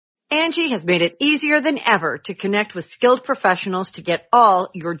Angie has made it easier than ever to connect with skilled professionals to get all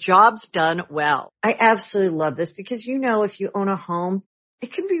your jobs done well. I absolutely love this because, if you own a home,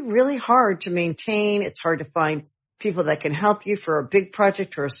 it can be really hard to maintain. It's hard to find people that can help you for a big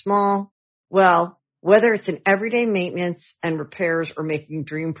project or a small. Well, whether it's in everyday maintenance and repairs or making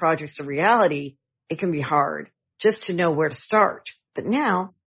dream projects a reality, it can be hard just to know where to start. But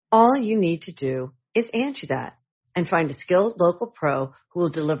now, all you need to do is Angie that and find a skilled local pro who will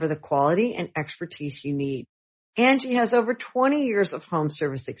deliver the quality and expertise you need. Angie has over 20 years of home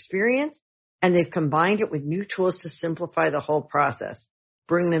service experience, and they've combined it with new tools to simplify the whole process.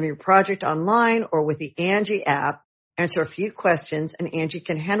 Bring them your project online or with the Angie app, answer a few questions, and Angie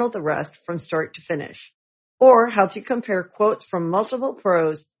can handle the rest from start to finish. Or help you compare quotes from multiple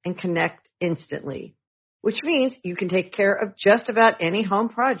pros and connect instantly, which means you can take care of just about any home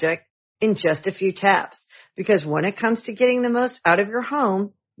project in just a few taps. Because when it comes to getting the most out of your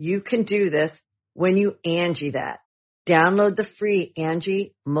home, you can do this when you Angie that. Download the free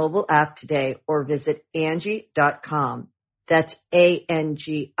Angie mobile app today or visit Angie.com. That's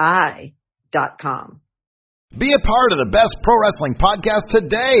ANGI.com. Be a part of the best pro wrestling podcast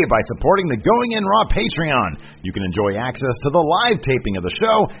today by supporting the Going In Raw Patreon. You can enjoy access to the live taping of the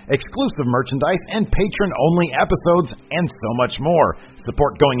show, exclusive merchandise, and patron-only episodes, and so much more.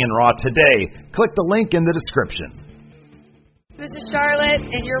 Support Going In Raw today. Click the link in the description. This is Charlotte,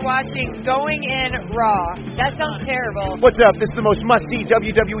 and you're watching Going In Raw. That sounds terrible. What's up? This is the most must-see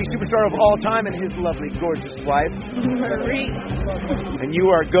WWE superstar of all time and his lovely, gorgeous wife, Marie. And you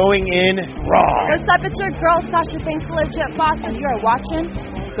are Going In Raw. What's up? It's your girl, Sasha Banks, legit boss, and you're watching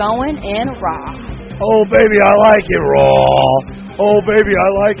Going In Raw. Oh, baby, I like it raw. Oh, baby, I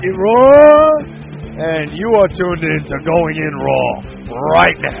like it raw. And you are tuned in to Going In Raw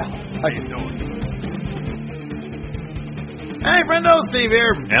right now. How you doing? Hey, friendo, Steve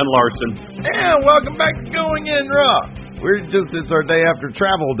here. And Larson. And welcome back to Going In Raw. It's our day after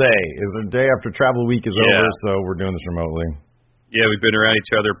travel day. It's our day after travel week is over, so we're doing this remotely. Yeah, we've been around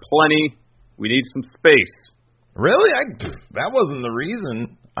each other plenty. We need some space. Really? That wasn't the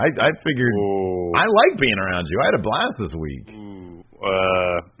reason. I figured I like being around you. I had a blast this week.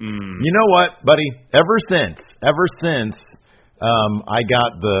 You know what, buddy? Ever since I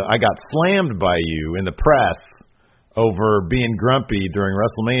got slammed by you in the press over being grumpy during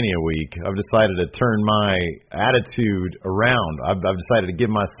WrestleMania week, I've decided to turn my attitude around. I've decided to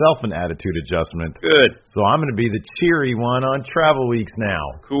give myself an attitude adjustment. Good. So I'm going to be the cheery one on travel weeks now.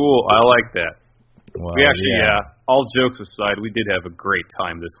 Cool. I like that. Well, we actually, all jokes aside, we did have a great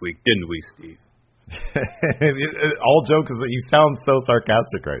time this week, didn't we, Steve? All jokes is that you sound so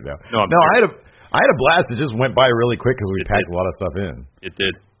sarcastic right now. No, I had a blast. It just went by really quick because we packed a lot of stuff in. It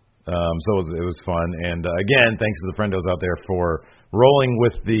did. So it was fun, and again, thanks to the friendos out there for rolling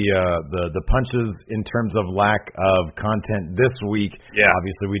with the punches in terms of lack of content this week. Yeah.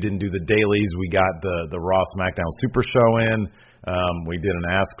 Obviously, we didn't do the dailies. We got the Raw SmackDown Super Show in. We did an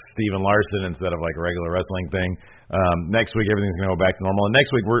Ask Steven Larson instead of like a regular wrestling thing. Next week, everything's going to go back to normal. And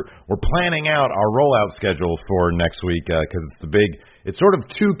next week, we're planning out our rollout schedule for next week because it's sort of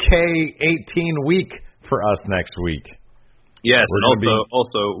 2K18 week for us next week. Yes, and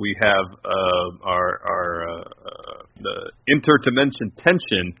also we have the interdimension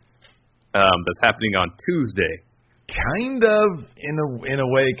tension that's happening on Tuesday. Kind of in a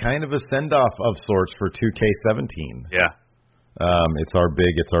way, kind of a send off of sorts for 2K17. Yeah. It's our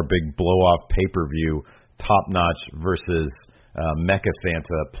big blow off pay-per-view, Top Notch versus Mecha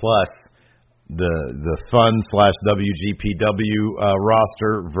Santa, plus the fun / WGPW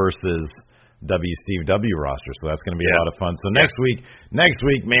roster versus WCW roster. So that's going to be a lot of fun. So next week,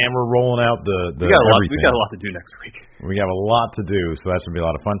 man, we're rolling out the we got a lot to do next week. We have a lot to do, so that should be a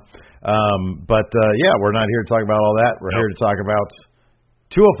lot of fun. But we're not here to talk about all that. We're here to talk about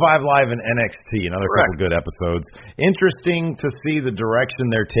 205 Live and NXT, another couple good episodes. Interesting to see the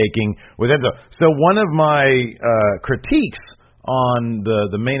direction they're taking with Enzo. So one of my critiques on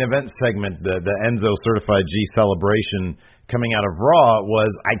the main event segment, the Enzo Certified G celebration coming out of Raw,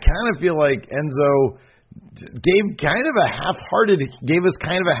 was I kind of feel like Enzo gave us kind of a half-hearted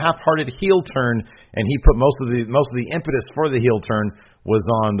heel turn, and he put most of the impetus for the heel turn was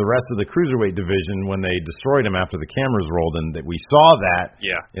on the rest of the cruiserweight division when they destroyed him after the cameras rolled, and that we saw that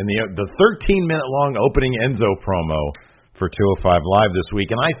in the 13-minute long opening Enzo promo for 205 Live this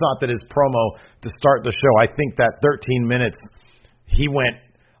week. And I thought that his promo to start the show, I think that 13 minutes he went.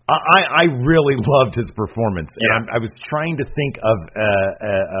 I really loved his performance, and I was trying to think of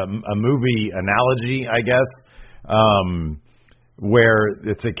a movie analogy, I guess, where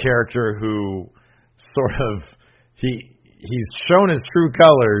it's a character who sort of he's shown his true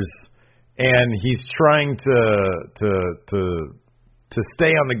colors, and he's trying to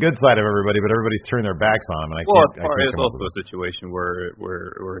stay on the good side of everybody, but everybody's turned their backs on him. And it's also a situation where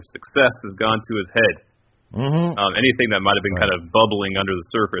success has gone to his head. Mm-hmm. Anything that might have been kind of bubbling under the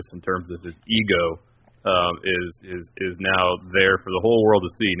surface in terms of his ego is now there for the whole world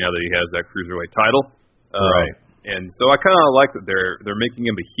to see. Now that he has that cruiserweight title, right? And so I kind of like that they're making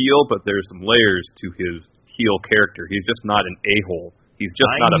him a heel, but there's some layers to his heel character. He's just not an a-hole. He's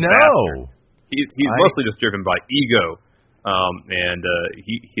just not a bastard. He's mostly just driven by ego.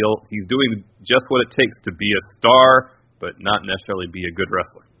 He's doing just what it takes to be a star, but not necessarily be a good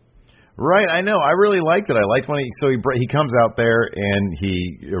wrestler. Right, I know. I really liked it. I liked when he comes out there and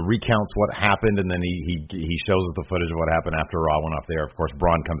he recounts what happened, and then he shows us the footage of what happened after Raw went off there. Of course,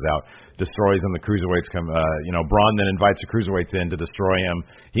 Braun comes out, destroys him. The cruiserweights come. Braun then invites the cruiserweights in to destroy him.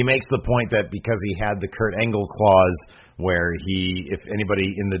 He makes the point that because he had the Kurt Angle clause, where if anybody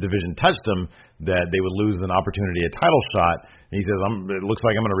in the division touched him, that they would lose an opportunity, a title shot. And he says, it looks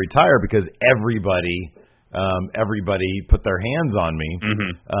like I'm going to retire because everybody put their hands on me.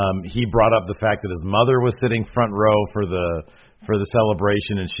 Mm-hmm. He brought up the fact that his mother was sitting front row for the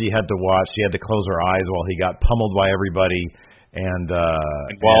celebration, and she had to watch. She had to close her eyes while he got pummeled by everybody. And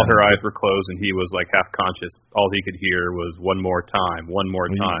while her eyes were closed and he was like half conscious, all he could hear was one more time. Yeah,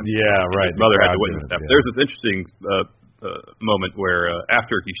 right. His mother had to witness that. Yeah. There's this interesting moment where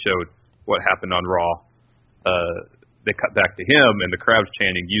after he showed what happened on Raw, they cut back to him and the crowd's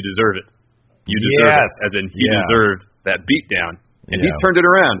chanting, "You deserve it. You deserve it," as in he deserved that beatdown. And he turned it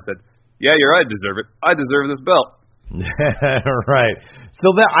around and said, "Yeah, you're right, I deserve it. I deserve this belt." Right. So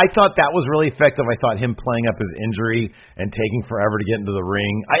I thought that was really effective. I thought him playing up his injury and taking forever to get into the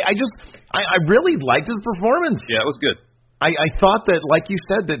ring. I really liked his performance. Yeah, it was good. I thought that, like you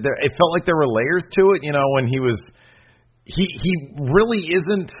said, that it felt like there were layers to it. When he really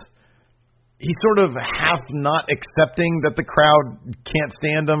isn't. He's sort of half not accepting that the crowd can't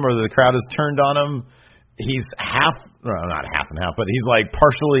stand him or the crowd has turned on him. He's not half and half, but he's like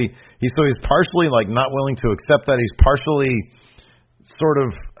partially. He's partially like not willing to accept that. He's partially sort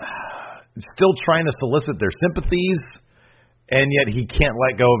of still trying to solicit their sympathies, and yet he can't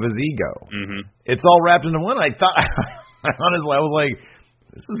let go of his ego. Mm-hmm. It's all wrapped into one. I thought, honestly, I was like,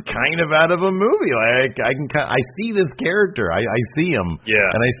 this is kind of out of a movie. Like I see this character. I see him. Yeah.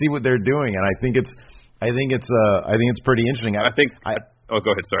 And I see what they're doing, and I think it's pretty interesting. Go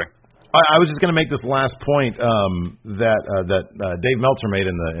ahead. Sorry. I was just going to make this last point that Dave Meltzer made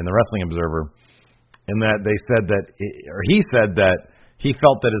in the Wrestling Observer, in that he said that he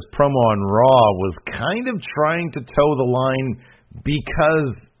felt that his promo on Raw was kind of trying to toe the line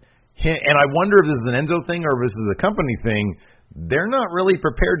because, and I wonder if this is an Enzo thing or if this is a company thing. They're not really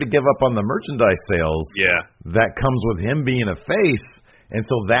prepared to give up on the merchandise sales that comes with him being a face. And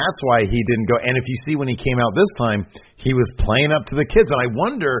so that's why he didn't go. And if you see when he came out this time, he was playing up to the kids. And I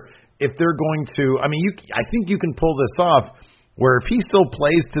wonder if they're going to, I think you can pull this off where if he still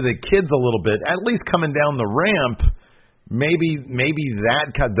plays to the kids a little bit, at least coming down the ramp, maybe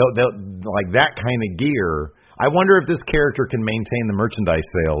that like that kind of gear. I wonder if this character can maintain the merchandise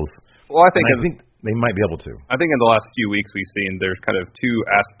sales. Well, I think they might be able to. I think in the last few weeks we've seen there's kind of two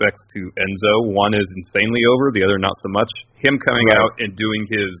aspects to Enzo. One is insanely over, the other not so much. Him coming out and doing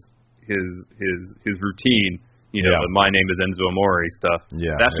his routine, the "My name is Enzo Amore" stuff.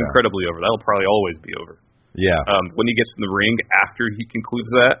 Yeah, that's incredibly over. That'll probably always be over. Yeah. When he gets in the ring after he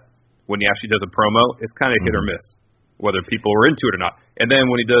concludes that, when he actually does a promo, it's kind of hit or miss, whether people are into it or not. And then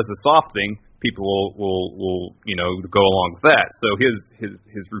when he does the soft thing, people will go along with that. So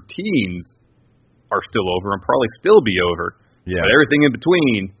his routines are still over and probably still be over. Yeah. But everything in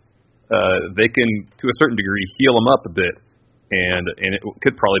between, they can, to a certain degree, heal them up a bit, and it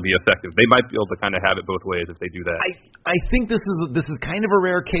could probably be effective. They might be able to kind of have it both ways if they do that. I think this is kind of a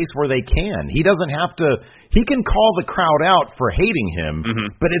rare case where they can. He doesn't have to. He can call the crowd out for hating him,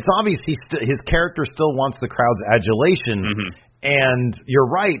 but it's obvious his character still wants the crowd's adulation. And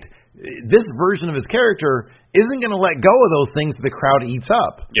you're right. This version of his character isn't going to let go of those things the crowd eats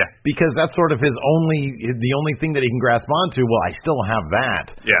up. Yeah. Because that's sort of the only thing that he can grasp onto. Well, I still have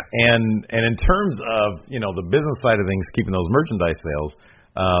that. Yeah. And in terms of, the business side of things, keeping those merchandise sales,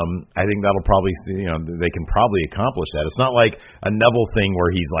 I think that'll probably, they can probably accomplish that. It's not like a Neville thing where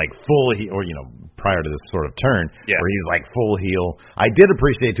he's like full prior to this sort of turn, where he's like full heel. I did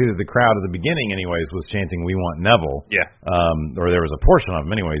appreciate too that the crowd at the beginning, anyways, was chanting "We want Neville." Yeah. Or there was a portion of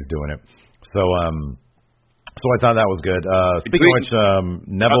them, anyways, doing it. So I thought that was good. Speaking of which,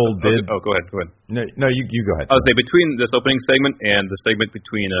 Neville did. Oh, go ahead. No, you go ahead. I would say between this opening segment and the segment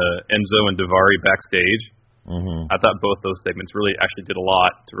between Enzo and Daivari backstage, I thought both those segments really actually did a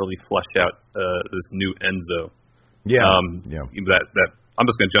lot to really flesh out this new Enzo. Yeah. That I'm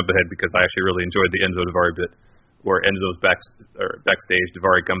just going to jump ahead because I actually really enjoyed the Enzo Daivari bit, where Enzo's backstage.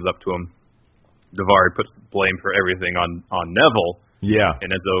 Daivari comes up to him. Daivari puts blame for everything on Neville. Yeah. And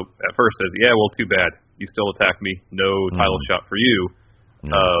Enzo at first says, "Yeah, well, too bad. You still attack me. No title shot for you."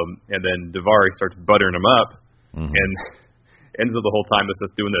 And then Daivari starts buttering him up, and Enzo the whole time is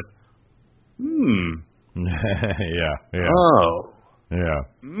just doing this. Yeah. Oh. Yeah.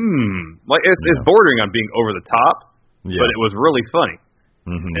 Like it's bordering on being over the top, but it was really funny.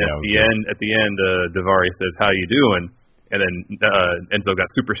 At the end, Daivari says, "How you doing?" And then Enzo got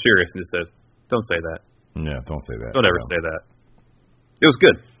super serious and just says, "Don't say that." Yeah, don't say that. Don't ever say that. It was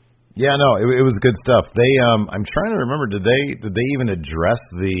good. Yeah, no, it was good stuff. They, I'm trying to remember, did they even address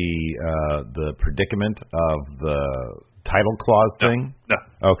the predicament of the title clause thing? No.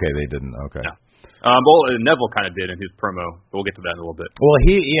 Okay, they didn't. Okay. No. Well, Neville kind of did in his promo, but we'll get to that in a little bit. Well,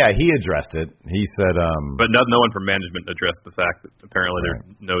 he addressed it. He said, but no one from management addressed the fact that apparently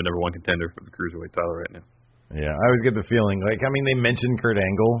there's no number one contender for the cruiserweight title right now. Yeah, I always get the feeling they mentioned Kurt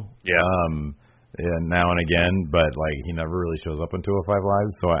Angle. Yeah. Now and again, but he never really shows up on 205 Live,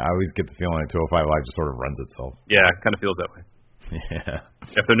 so I always get the feeling that 205 Live just sort of runs itself. Yeah, it kind of feels that way. Yeah.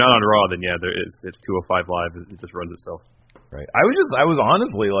 If they're not on Raw, then it's 205 Live. It just runs itself. Right. I was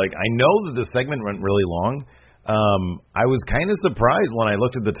honestly I know that the segment went really long. I was kind of surprised when I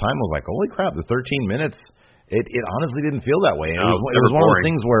looked at the time. I was like, holy crap, the 13 minutes. It honestly didn't feel that way. It was one of those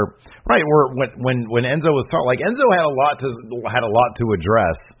things where when Enzo was talking, Enzo had a lot to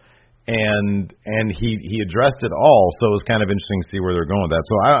address. And he addressed it all, so it was kind of interesting to see where they're going with that.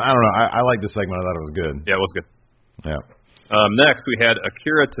 So I don't know. I like the segment. I thought it was good. Yeah, it was good. Yeah. Next, we had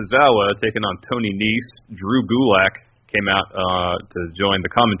Akira Tozawa taking on Tony Nese. Drew Gulak came out to join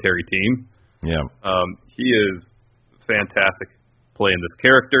the commentary team. Yeah. He is fantastic playing this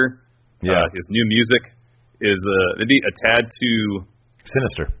character. Yeah. His new music is maybe a tad too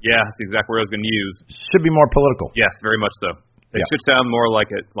sinister. Yeah, that's the exact word I was going to use. Should be more political. Yes, very much so. It should sound more like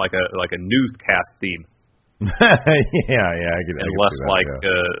a newscast theme. Yeah, I and less like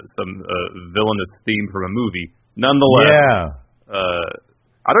some villainous theme from a movie. Nonetheless,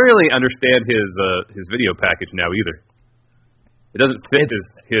 I don't really understand his video package now either. It doesn't fit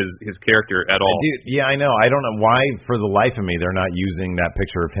his character at all. Dude, yeah, I know. I don't know why, for the life of me, they're not using that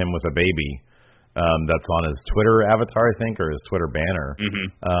picture of him with a baby. That's on his Twitter avatar, I think, or his Twitter banner.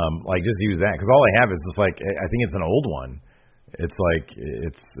 Just use that, because all I have is just I think it's an old one. It's like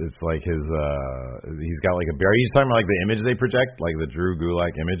his he's got a bear. Are you talking about the image they project, the Drew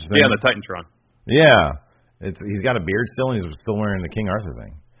Gulak image thing? Yeah, the Titantron. Yeah, he's got a beard still, and he's still wearing the King Arthur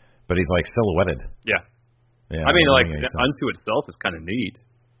thing, but he's silhouetted. Yeah. I mean, unto itself is kind of neat.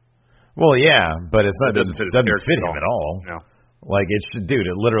 Well, yeah, but it doesn't fit him at all. No. It should, dude.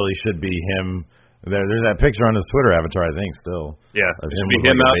 It literally should be him. There's that picture on his Twitter avatar, I think, still. Yeah, it should be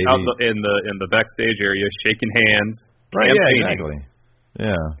him out in the backstage area shaking hands. Right, yeah, exactly.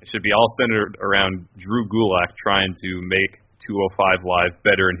 Yeah. It should be all centered around Drew Gulak trying to make 205 Live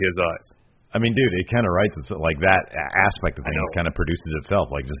better in his eyes. I mean, dude, it kind of writes it that aspect of things kind of produces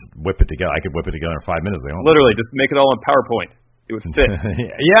itself. Just whip it together. I could whip it together in 5 minutes. Literally, just make it all in PowerPoint. It would fit.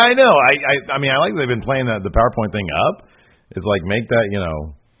 Yeah, I know. I mean, I like that they've been playing the PowerPoint thing up. It's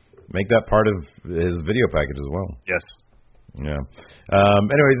make that part of his video package as well. Yes. Yeah.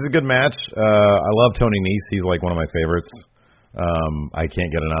 Anyways, it's a good match. I love Tony Nese. He's one of my favorites. I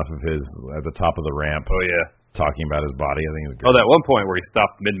can't get enough of his at the top of the ramp. Oh yeah. Talking about his body, I think it's good. Oh, that one point where he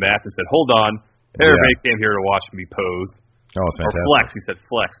stopped mid-match and said, "Hold on, everybody came here to watch me pose." Oh, it's fantastic. Or flex. He said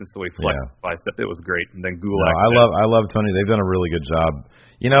flex, and so he flexed his bicep. It was great. And then Gulak. I love Tony. They've done a really good job.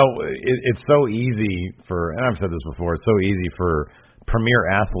 It's so easy and I've said this before. It's so easy for Premier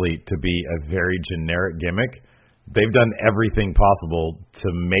Athlete to be a very generic gimmick. They've done everything possible to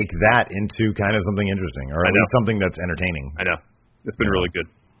make that into kind of something interesting, or at least something that's entertaining. I know. It's been really good.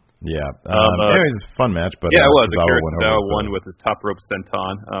 Yeah. Anyways, it's a fun match. But yeah, it was. Akira Tozawa won with his top rope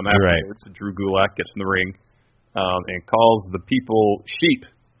senton. Afterwards, Drew Gulak gets in the ring and calls the people sheep,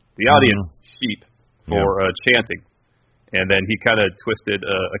 the audience sheep, for chanting. And then he kind of twisted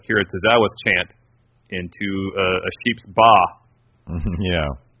Akira Tozawa's chant into a sheep's ba. Yeah.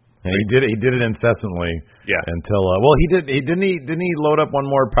 And he did it incessantly. Yeah. Until didn't he load up one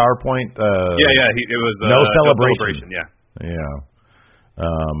more PowerPoint? It was no celebration. Yeah.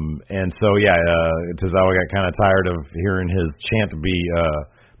 And so Tozawa got kind of tired of hearing his chant be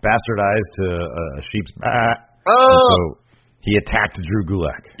bastardized to a sheep's ba. So he attacked Drew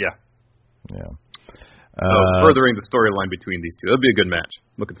Gulak. Yeah. Yeah. So furthering the storyline between these two. It'll be a good match.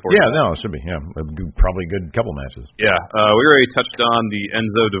 Looking forward to it. Yeah, no, it should be. Yeah, probably a good couple matches. Yeah, we already touched on the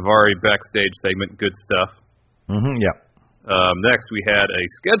Enzo Davari backstage segment. Good stuff. Yeah. Next, we had a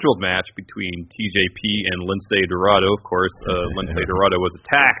scheduled match between TJP and Lince Dorado. Of course, Lince Dorado was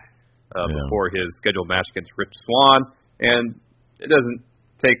attacked before his scheduled match against Rich Swann, and it doesn't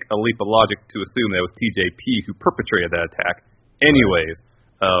take a leap of logic to assume that it was TJP who perpetrated that attack. Anyways,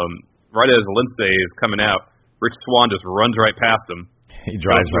 right as Lince is coming out, Rich Swann just runs right past him. He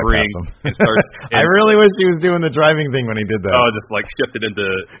drives right past him. And starts, I really wish he was doing the driving thing when he did that. Oh, just like shifted into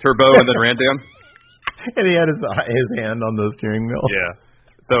turbo and then ran down. And he had his hand on the steering wheel. Yeah.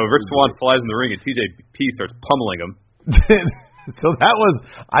 So Rich Swann slides in the ring and TJP starts pummeling him. So that was,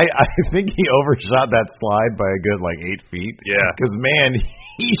 I think he overshot that slide by a good 8 feet. Yeah. Because, man,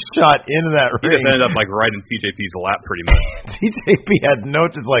 he shot into that ring. He just ended up right in TJP's lap pretty much. TJP had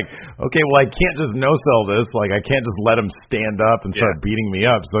okay, well, I can't just no-sell this. I can't just let him stand up and start beating me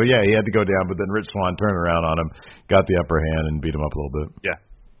up. So, yeah, he had to go down. But then Rich Swann turned around on him, got the upper hand, and beat him up a little bit. Yeah.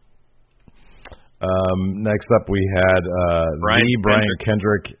 Next up, we had Brian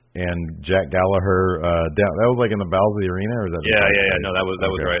Kendrick and Jack Gallagher down. That was in the bowels of the arena, or is that? Yeah. No, that was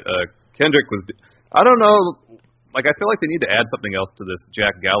right. Kendrick was. I don't know. I feel like they need to add something else to this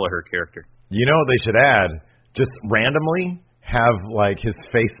Jack Gallagher character. You know what they should add? Just randomly have his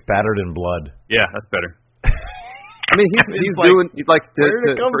face spattered in blood. Yeah, that's better. I mean, he's doing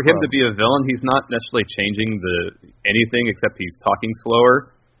for him to be a villain. He's not necessarily changing anything except he's talking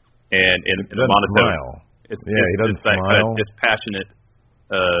slower. And in a monotone, he doesn't smile. Kind of dispassionate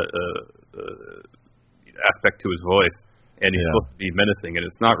aspect to his voice, and he's supposed to be menacing, and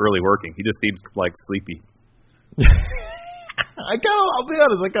it's not really working. He just seems sleepy. I'll be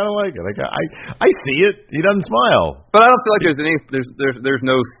honest, I kind of like it. I see it. He doesn't smile, but I don't feel like there's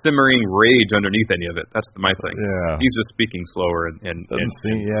no simmering rage underneath any of it. That's my thing. Yeah, he's just speaking slower and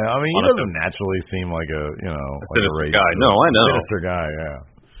seem. Yeah, I mean, he doesn't naturally seem like a sinister guy. No, I know, sinister guy. Yeah.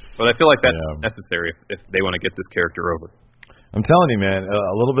 But I feel like that's necessary if they want to get this character over. I'm telling you, man,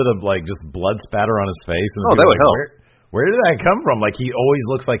 a little bit of just blood spatter on his face. And that would help. Where did that come from? He always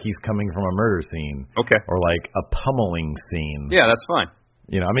looks like he's coming from a murder scene. Okay. Or a pummeling scene. Yeah, that's fine.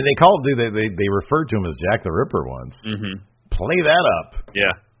 I mean, they referred to him as Jack the Ripper once. Mm-hmm. Play that up.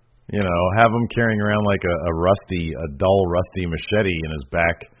 Yeah. Have him carrying around a dull, rusty machete in his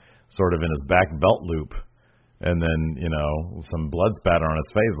back, sort of in his back belt loop. And then, some blood spatter on his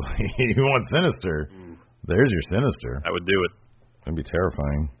face. You want Sinister. There's your Sinister. I would do it. It'd be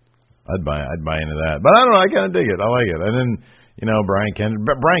terrifying. I'd buy into that. But I don't know, I kind of dig it. I like it. And then, Brian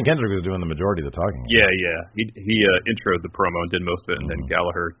Kendrick was doing the majority of the talking. Yeah. He introed the promo and did most of it, and then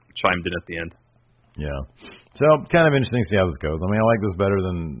Gallagher chimed in at the end. Yeah. So, kind of interesting to see how this goes. I mean, I like this better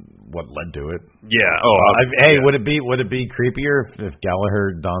than what led to it. Yeah. Would it be creepier if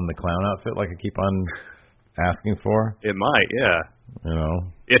Gallagher donned the clown outfit like I keep on asking for? It might, yeah.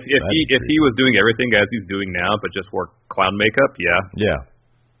 If he was doing everything as he's doing now, but just wore clown makeup, yeah,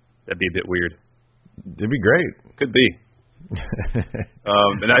 that'd be a bit weird. It'd be great. Could be.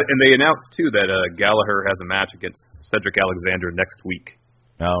 And they announced too that Gallagher has a match against Cedric Alexander next week.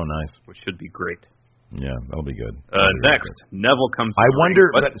 Oh, nice. Which should be great. Yeah, that'll be good. Next, Neville comes. I wonder,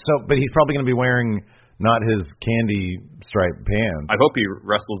 but he's probably going to be wearing not his candy striped pants. I hope he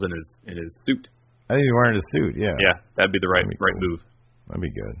wrestles in his suit. I think he's wearing a suit, yeah. Yeah, that'd be the right move. That'd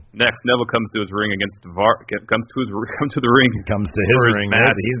be good. Next, Neville comes to his ring against Davari. Comes to his ring. Comes to his ring.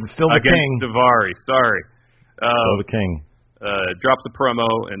 He's still the against king. Davari. Sorry. Still the king. Drops a promo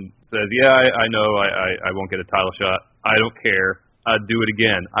and says, "Yeah, I know. I won't get a title shot. I don't care. I'd do it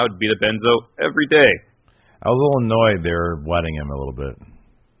again. I would beat up Enzo every day." I was a little annoyed they were wetting him a little bit.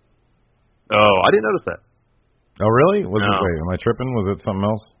 Oh, I didn't notice that. Oh, really? No. Wait, am I tripping? Was it something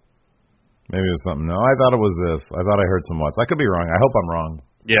else? Maybe it was something. No, I thought it was this. I thought I heard some what's. I could be wrong. I hope I'm wrong.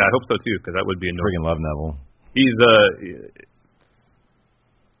 Yeah, I hope so too, because that would be annoying. Freaking love Neville. He's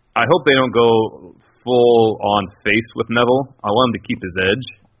I hope they don't go full on face with Neville. I want him to keep his edge.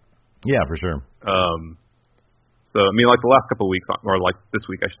 Yeah, for sure. So I mean, the last couple of weeks, or this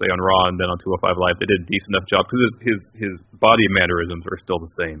week, I should say, on Raw and then on 205 Live, they did a decent enough job because his body mannerisms are still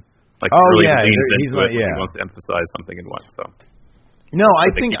the same. He wants to emphasize something and what. So. No,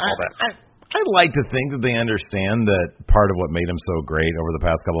 I think I'd like to think that they understand that part of what made him so great over the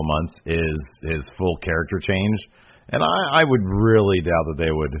past couple of months is his full character change, and I would really doubt that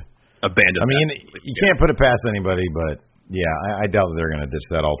they would abandon. I mean, you can't put it past anybody, but yeah, I doubt that they're going to ditch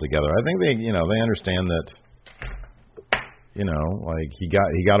that altogether. I think they understand that. He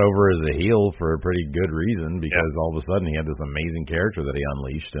got over as a heel for a pretty good reason because all of a sudden he had this amazing character that he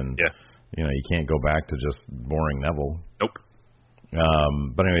unleashed, and You know, you can't go back to just boring Neville. Nope.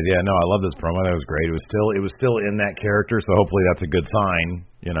 But anyways, yeah, no, I love this promo. That was great. It was still in that character, so hopefully that's a good sign,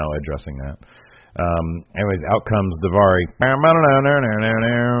 you know, addressing that. Anyways, out comes Daivari.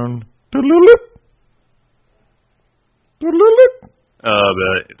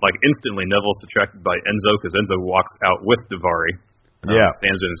 Like instantly, Neville's distracted by Enzo because Enzo walks out with Daivari.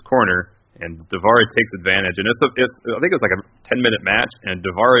 Stands in his corner, and Daivari takes advantage. And I think it's like a 10-minute match, and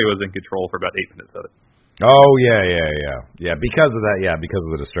Daivari was in control for about 8 minutes of it. Oh yeah. Because of that, because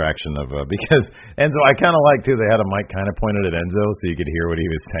of the distraction of because Enzo, I kind of like too. They had a mic kind of pointed at Enzo, so you could hear what he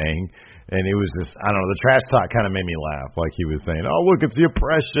was saying, and it was just I don't know. The trash talk kind of made me laugh. Like he was saying, "Oh look, it's your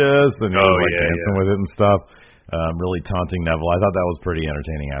precious," and he was like dancing with it and stuff. Really taunting Neville. I thought that was a pretty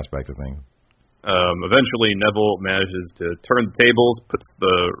entertaining aspect of things. Eventually, Neville manages to turn the tables, puts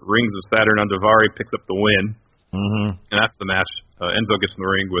the rings of Saturn on Daivari, picks up the win. And after the match, Enzo gets in the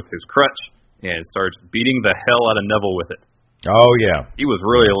ring with his crutch and starts beating the hell out of Neville with it. Oh, yeah. He was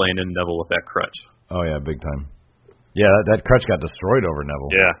really laying in Neville with that crutch. Oh, yeah, big time. Yeah, that crutch got destroyed over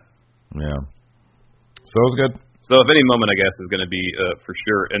Neville. Yeah. So it was good. So if any moment, I guess, is going to be for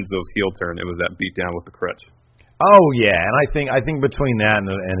sure Enzo's heel turn, it was that beatdown with the crutch. Oh yeah, and I think between that and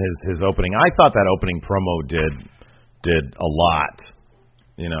his opening, I thought that opening promo did a lot.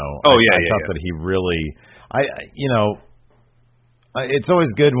 You know. Oh I thought that he really, it's always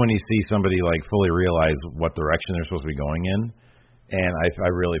good when you see somebody like fully realize what direction they're supposed to be going in, and I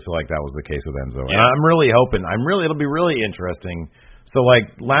really feel like that was the case with Enzo. Yeah. And I'm really hoping, it'll be really interesting. So like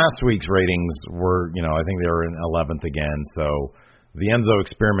last week's ratings were, I think they were in 11th again. So the Enzo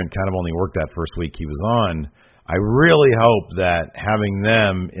experiment kind of only worked that first week he was on. I really hope that having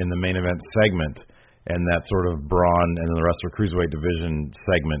them in the main event segment and that sort of Braun and the rest of the Cruiserweight division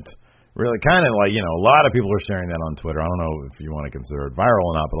segment, really kind of like, a lot of people are sharing that on Twitter. I don't know if you want to consider it viral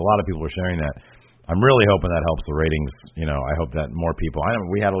or not, but a lot of people are sharing that. I'm really hoping that helps the ratings. I hope that more people,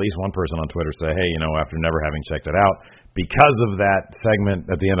 we had at least one person on Twitter say, hey, after never having checked it out, because of that segment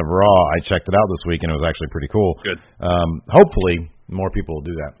at the end of Raw, I checked it out this week, and it was actually pretty cool. Good. Hopefully, more people will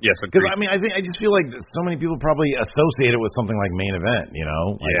do that. Yes, because I just feel like so many people probably associate it with something like main event.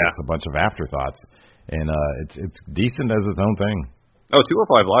 It's a bunch of afterthoughts, and it's decent as its own thing. Oh,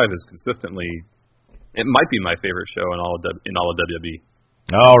 205 Live is consistently, it might be my favorite show in all of WWE.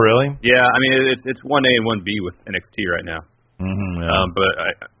 Oh, really? Yeah, it's 1A and 1B with NXT right now. But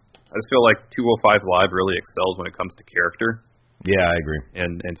I just feel like 205 Live really excels when it comes to character. Yeah, I agree.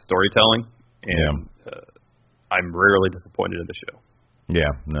 And storytelling. And I'm rarely disappointed in the show. Yeah,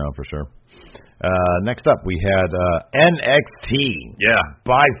 no, for sure. Next up, we had NXT. Yeah.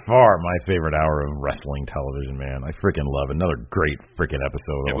 By far my favorite hour of wrestling television, man. I freaking love it. Another great freaking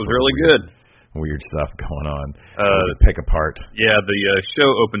episode. It was really good. Weird stuff going on. Pick apart. Yeah, the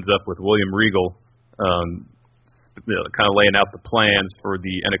show opens up with William Regal kind of laying out the plans for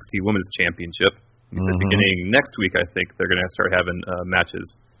the NXT Women's Championship. He said beginning next week, I think, they're going to start having matches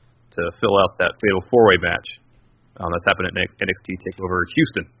to fill out that fatal four-way match that's happening at NXT TakeOver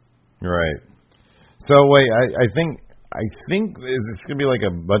Houston. Right. So, wait, I think it's going to be like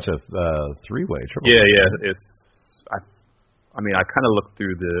a bunch of three-way, triple. Yeah. I kind of looked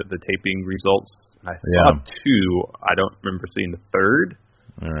through the taping results, and I saw two. I don't remember seeing the third.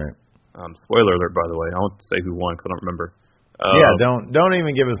 All right. Spoiler alert, by the way. I won't say who won because I don't remember. Don't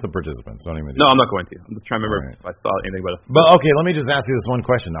even give us the participants. Don't even. No, I'm not going to. I'm just trying to remember if I saw anything about it. But okay, let me just ask you this one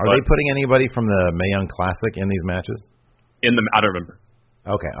question: Are they putting anybody from the Mae Young Classic in these matches? I don't remember.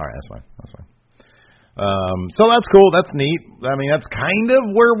 Okay, all right, that's fine. So that's cool. That's neat. That's kind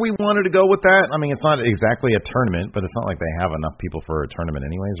of where we wanted to go with that. It's not exactly a tournament, but it's not like they have enough people for a tournament,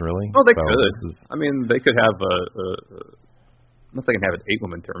 anyways. Really? Oh, they could. They could have I don't think they can have an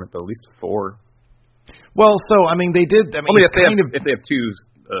 8-woman tournament, but at least 4. Well, so they did. If they have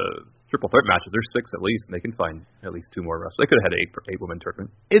 2 triple threat matches, there's 6 at least, and they can find at least 2 more wrestlers. They could have had an 8-woman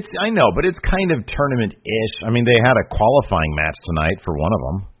tournament. I know, but it's kind of tournament-ish. They had a qualifying match tonight for one of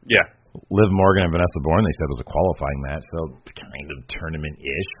them. Yeah. Liv Morgan and Vanessa Bourne, they said it was a qualifying match, so it's kind of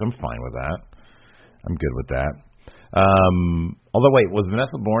tournament-ish. I'm fine with that. I'm good with that. Although, wait, was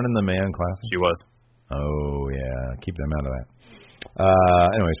Vanessa Bourne in the Man Classic? She was. Oh, yeah. Keep them out of that.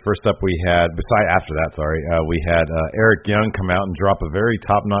 Anyways, first up we had, we had Eric Young come out and drop a very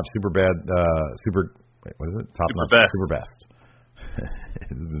top-notch Super Best. It's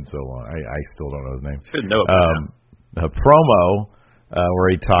been so long. I still don't know his name. Should know about a promo where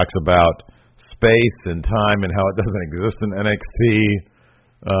he talks about space and time and how it doesn't exist in NXT.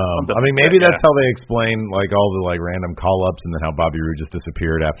 Maybe that's how they explain all the random call-ups and then how Bobby Roode just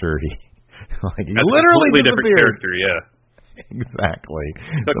disappeared after he literally disappeared. Different character, yeah. Exactly.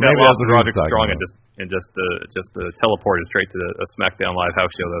 Took that loss to Roderick Strong and just teleported straight to a SmackDown Live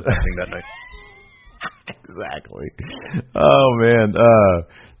house show that was happening that night. Exactly. Oh man.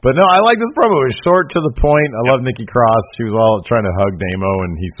 But no, I like this promo. It was short to the point. I love Nikki Cross. She was all trying to hug Damo,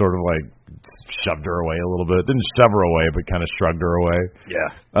 and he sort of like shoved her away a little bit. Didn't shove her away, but kind of shrugged her away. Yeah.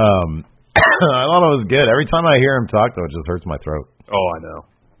 I thought it was good. Every time I hear him talk, though, it just hurts my throat. Oh, I know.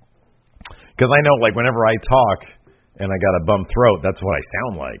 Because I know, like, whenever I talk and I got a bum throat, that's what I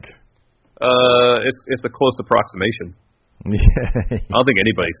sound like. It's a close approximation. Yeah. I don't think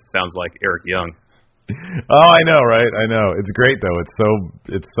anybody sounds like Eric Young. Oh, I know, right? I know. It's great though.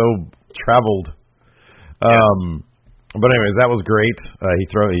 It's so traveled. Yes. But anyways, that was great. He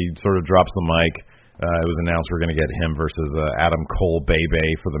sort of drops the mic. It was announced we're going to get him versus Adam Cole Bebe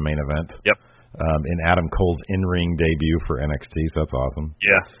for the main event. Yep. In Adam Cole's in-ring debut for NXT, so that's awesome.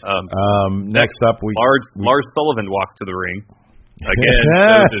 Yeah. Next up, Lars Sullivan walks to the ring again.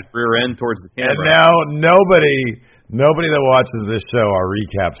 Shows his rear end towards the camera. And now nobody that watches this show, our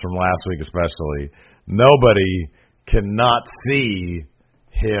recaps from last week especially. Nobody cannot see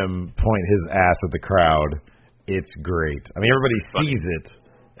him point his ass at the crowd. It's great. I mean, everybody sees it.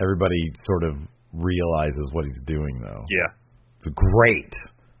 Everybody sort of realizes what he's doing, though. Yeah. It's great.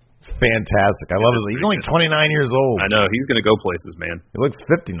 It's fantastic. I love it. He's only 29 years old. I know. He's going to go places, man. He looks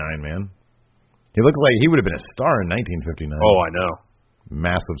 59, man. He looks like he would have been a star in 1959. Oh, I know.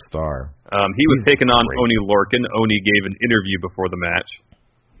 Massive star. He was taking on Oney Lorcan. Oney gave an interview before the match.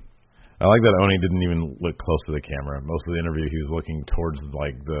 I like that Oney didn't even look close to the camera. Most of the interview, he was looking towards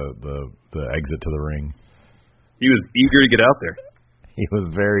like the exit to the ring. He was eager to get out there. He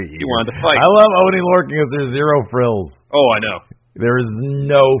was very eager. He wanted to fight. I love Oney Lorcan because there's zero frills. Oh, I know. There is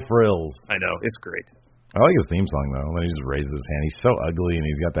no frills. I know. It's great. I like his theme song though. When he just raises his hand, he's so ugly and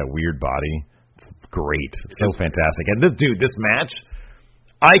he's got that weird body. It's great. It's so fantastic. And this match,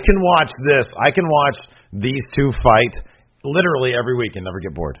 I can watch this. I can watch these two fight literally every week and never get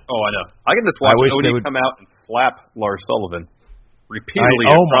bored. Oh, I know. I can just watch Oney come out and slap Lars Sullivan repeatedly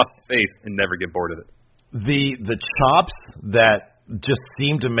across the face and never get bored of it. The chops that just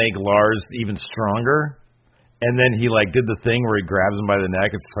seem to make Lars even stronger, and then he like did the thing where he grabs him by the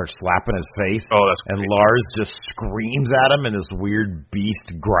neck and starts slapping his face. Oh, that's great. And Lars just screams at him in this weird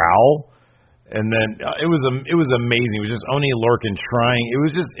beast growl. And then it was amazing. It was just Oney Lorcan trying.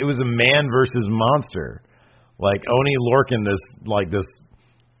 It was a man versus monster. Like Oney Lorcan, this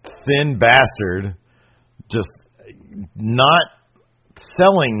thin bastard, just not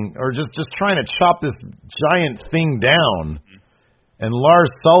selling or just trying to chop this giant thing down, and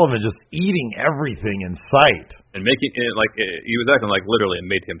Lars Sullivan just eating everything in sight and making it like he was acting like literally it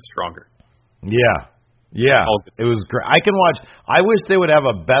made him stronger. Yeah. It was great. I can watch. I wish they would have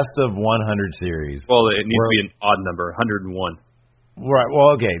a best of 100 series. Well, it needs to be an odd number, 101. Right.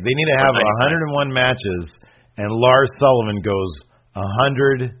 Well, okay. They need to have 101 matches. And Lars Sullivan goes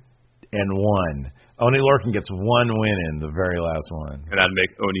 101. Oney Lorcan gets one win in the very last one. And that'd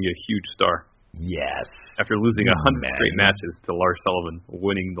make Oney a huge star. Yes. After losing 100 straight matches to Lars Sullivan,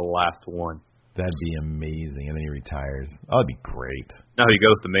 winning the last one. That'd be amazing. And then he retires. Oh, that'd be great. Now he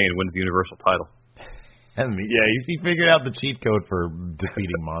goes to Maine and wins the Universal title. And yeah, he figured out the cheat code for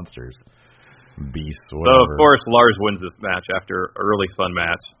defeating monsters. Beasts, whatever. So, of course, Lars wins this match after a really fun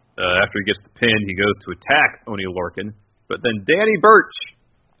match. After he gets the pin, he goes to attack Oney Lorcan. But then Danny Burch,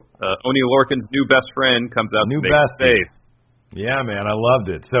 Oney Lorcan's new best friend, comes out to make the save. Yeah, man, I loved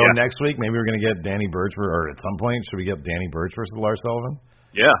it. So next week, maybe we're going to get Danny Burch, or at some point, should we get Danny Burch versus Lars Sullivan?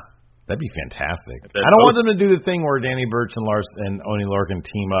 Yeah. That'd be fantastic. I don't want them to do the thing where Danny Burch and Oney Lorcan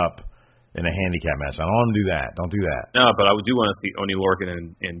team up in a handicap match. I don't want them to do that. Don't do that. No, but I do want to see Oney Lorcan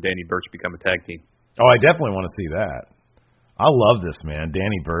and Danny Burch become a tag team. Oh, I definitely want to see that. I love this, man.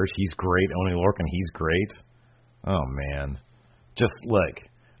 Danny Burch, he's great. Oney Lorcan, he's great. Oh, man. Just look,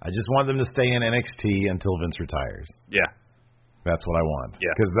 I just want them to stay in NXT until Vince retires. Yeah. That's what I want.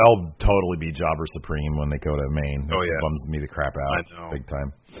 Yeah. Because they'll totally be Jobber Supreme when they go to Maine. Oh, yeah. It bums me the crap out. I know. Big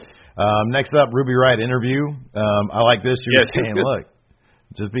time. Next up, Ruby Riott interview. I like this. She was saying, look,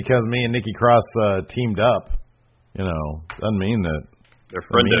 just because me and Nikki Cross teamed up, doesn't mean that they're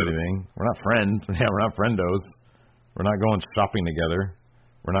friendos. We're not friends. Yeah, we're not friendos. We're not going shopping together.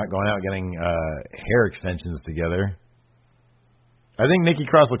 We're not going out getting hair extensions together. I think Nikki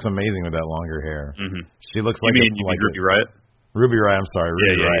Cross looks amazing with that longer hair. Mm-hmm. She looks you mean Ruby Riott? Ruby Riott, I'm sorry.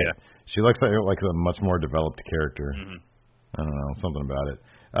 Ruby Riott. Yeah. She looks like a much more developed character. Mm-hmm. I don't know, something about it.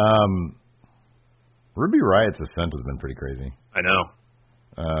 Ruby Riott's ascent has been pretty crazy. I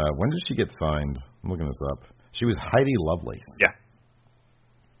know. When did she get signed? I'm looking this up. She was Heidi Lovelace. Yeah.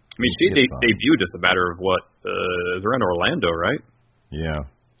 mean, she debuted just a matter of what? It was around Orlando, right? Yeah.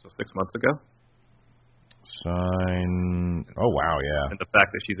 So 6 months ago. Sign. Oh wow, yeah. And the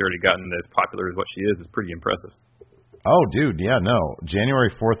fact that she's already gotten as popular as what she is pretty impressive. Oh, dude, yeah, no. January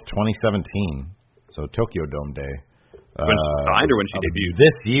 4th, 2017. So Tokyo Dome Day. When she signed or when she debuted?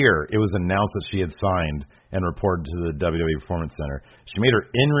 This year, it was announced that she had signed and reported to the WWE Performance Center. She made her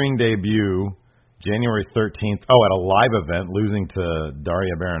in-ring debut January 13th. Oh, at a live event, losing to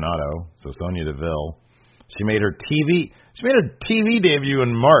Daria Baronato, so Sonya Deville. She made her TV debut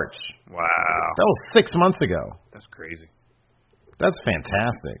in March. Wow. That was 6 months ago. That's crazy. That's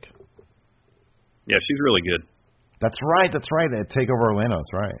fantastic. Yeah, she's really good. That's right. At TakeOver Orlando,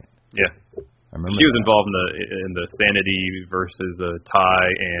 that's right. Yeah. I remember she was involved in the Sanity versus Ty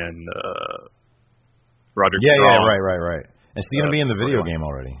and Roderick Strong. Yeah, right. And she's going to be in the video game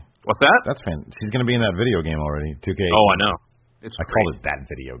already. What's that? She's going to be in that video game already, 2K. Oh, I know. I called it that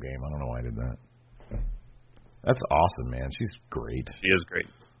video game. I don't know why I did that. That's awesome, man. She's great. She is great.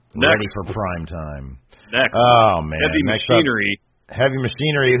 Ready for prime time. Next. Oh, man. Heavy Machinery. Heavy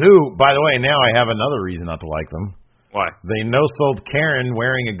Machinery, who, by the way, now I have another reason not to like them. Why? They no-sold Karen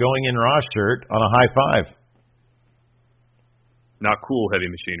wearing a Going In Raw shirt on a high five. Not cool,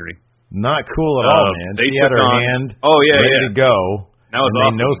 Heavy Machinery. Not cool at all, man. She had her hand ready to go. That was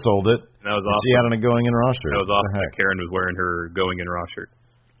awesome. They no-sold it. That was awesome. She had on a Going In Raw shirt. That was awesome that Karen was wearing her Going In Raw shirt.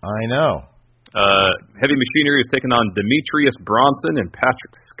 I know. Heavy Machinery is taking on Demetrius Bronson and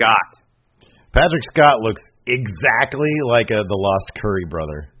Patrick Scott. Patrick Scott looks exactly like the Lost Curry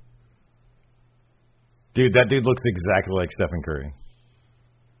brother. Dude, that dude looks exactly like Stephen Curry.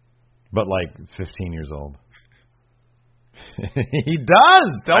 But like 15 years old. He does!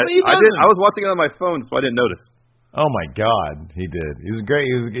 Tell me he doesn't. I was watching it on my phone, so I didn't notice. Oh my God, he did. He was great.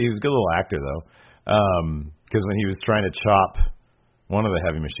 He was a good little actor though. Because when he was trying to chop one of the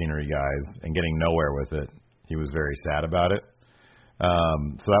Heavy Machinery guys and getting nowhere with it, he was very sad about it.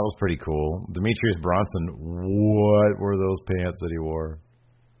 So that was pretty cool. Demetrius Bronson, what were those pants that he wore?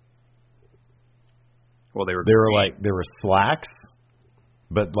 Well, they were slacks,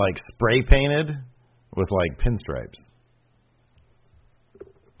 but like spray painted with like pinstripes.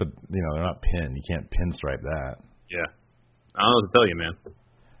 But they're not pinned. You can't pinstripe that. Yeah, I don't know what to tell you, man.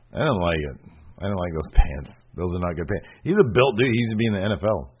 I don't like it. I don't like those pants. Those are not good pants. He's a built dude. He used to be in the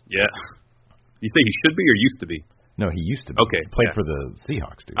NFL. Yeah. You say he should be or used to be? No, he used to be. Okay. Played for the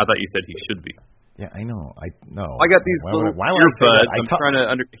Seahawks, dude. I thought you said he should be. Yeah, I know. I got these little earbuds. I'm trying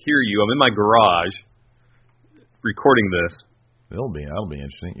to hear you. I'm in my garage recording this. That'll be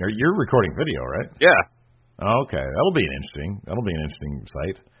interesting. You're recording video, right? Yeah. Oh, okay. That'll be interesting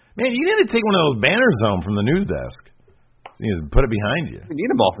sight. Man, you need to take one of those banners home from the news desk. You need to put it behind you. We need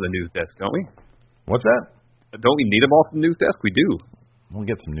them off of the news desk, don't we? What's that? Don't we need them off the news desk? We do. We'll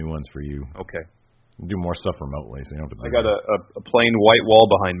get some new ones for you. Okay. We'll do more stuff remotely, so you don't have to. I got a plain white wall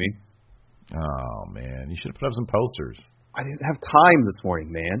behind me. Oh man, you should have put up some posters. I didn't have time this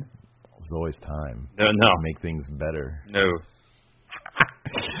morning, man. There's always time. No. To make things better. No.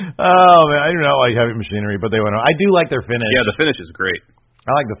 Oh man, I do not like Heavy Machinery, but they went on. I do like their finish. Yeah, the finish is great.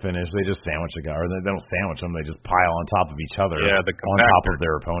 I like the finish. They just sandwich a guy, or they don't sandwich them. They just pile on top of each other. Yeah, on top of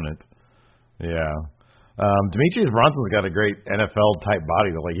their opponent. Yeah. Demetrius Bronson's got a great NFL type body.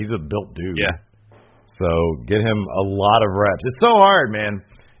 Like he's a built dude. Yeah. So get him a lot of reps. It's so hard, man.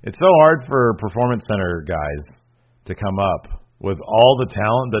 It's so hard for Performance Center guys to come up with all the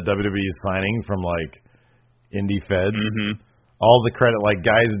talent that WWE is signing from like indie feds. Mm-hmm. All the credit, like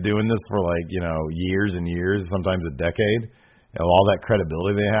guys doing this for like years and years, sometimes a decade. All that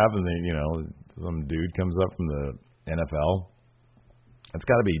credibility they have, and then some dude comes up from the NFL. It's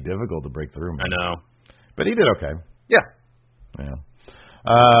got to be difficult to break through, man. I know, but he did okay. Yeah.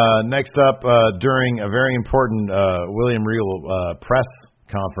 Next up, during a very important William Regal press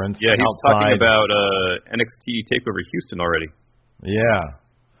conference. Yeah, he was talking about NXT TakeOver Houston already. Yeah,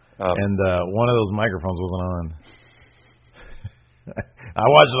 and one of those microphones wasn't on. I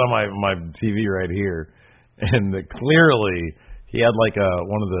watched it on my TV right here. And clearly, he had like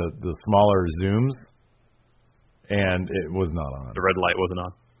one of the smaller zooms, and it was not on. The red light wasn't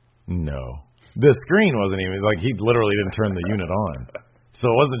on? No. The screen wasn't even, like he literally didn't turn the unit on. So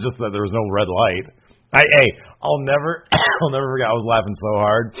it wasn't just that there was no red light. I'll never forget, I was laughing so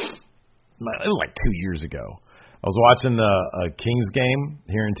hard. It was like 2 years ago. I was watching a Kings game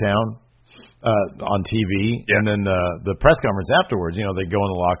here in town on TV, and then the press conference afterwards, they go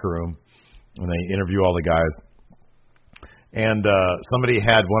in the locker room, and they interview all the guys. And somebody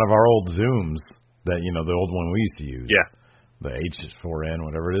had one of our old Zooms that, the old one we used to use. Yeah. The H4N,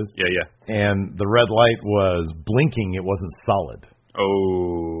 whatever it is. Yeah. And the red light was blinking. It wasn't solid.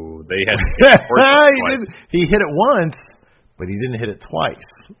 Oh, they had to he hit it once, but he didn't hit it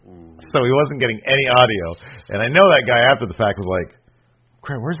twice. So he wasn't getting any audio. And I know that guy after the fact was like,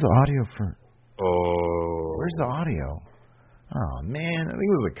 crap, where's the audio for? Oh. Where's the audio? Oh, man. I think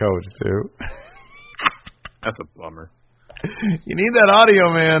it was the coach, too. That's a bummer. You need that audio,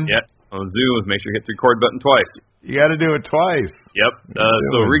 man. Yep. On Zoom, make sure you hit the record button twice. You got to do it twice. Yep.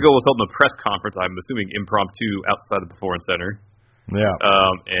 So Regal was holding a press conference, I'm assuming impromptu, outside the Performance Center. Yeah.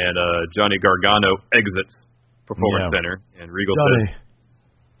 And Johnny Gargano exits Performance Center, and Regal says,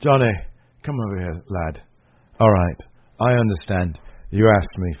 Johnny, come over here, lad. All right, I understand. You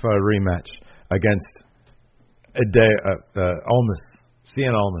asked me for a rematch against Almas,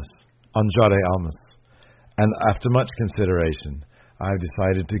 Cien Almas, Andrade Almas. And after much consideration, I've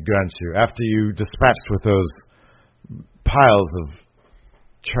decided to grant you, after you dispatched with those piles of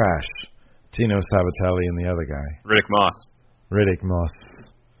trash, Tino Sabatelli and the other guy. Riddick Moss.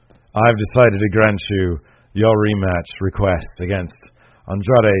 I've decided to grant you your rematch request against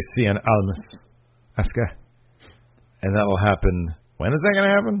Andrade Cien Almas. Asuka. And that'll happen. When is that going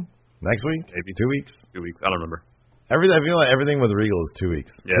to happen? Next week? Maybe 2 weeks? 2 weeks. I don't remember. I feel like everything with Regal is 2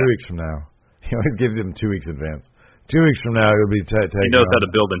 weeks. Yeah. 2 weeks from now. He always gives him 2 weeks advance. 2 weeks from now, he'll be taking He knows how to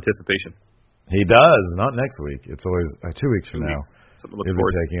build anticipation. He does. Not next week. It's always 2 weeks from now. Something to look He'll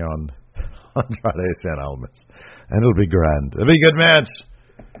forward be taking on Andrade Cien Almas. And it'll be grand. It'll be a good match.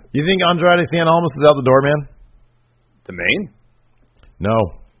 You think Andrade Cien Almas is out the door, man? to Maine? No.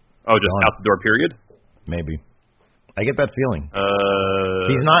 Oh, just out the door, period? Maybe. I get that feeling.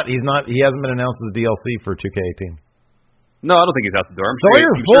 He hasn't been announced as DLC for 2K18. No, I don't think he's out the door. I'm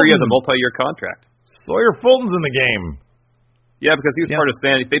sure he has a multi-year contract. Sawyer Fulton's in the game. Yeah, because he was part of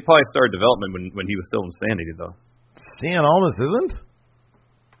Sanity. They probably started development when he was still in Sanity, though. Cien Almas isn't?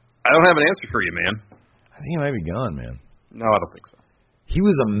 I don't have an answer for you, man. I think he might be gone, man. No, I don't think so. He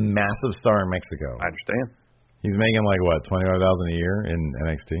was a massive star in Mexico. I understand. He's making like what, $25,000 a year in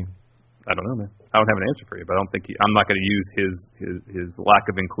NXT? I don't know, man. I don't have an answer for you, but I don't think I'm not going to use his lack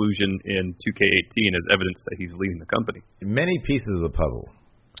of inclusion in 2K18 as evidence that he's leaving the company. Many pieces of the puzzle.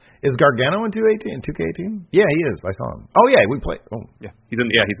 Is Gargano in 2K18? Yeah, he is. I saw him. Oh yeah, we played. Oh yeah, he's in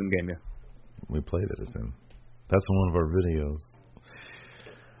the game. Yeah, we played it as him. That's one of our videos.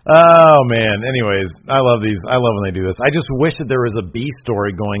 Oh man. Anyways, I love these. I love when they do this. I just wish that there was a B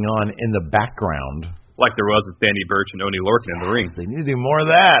story going on in the background. Like there was with Danny Burch and Oney Lorcan in the ring. They need to do more of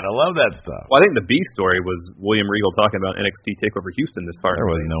that. I love that stuff. Well, I think the B story was William Regal talking about NXT TakeOver Houston this far. There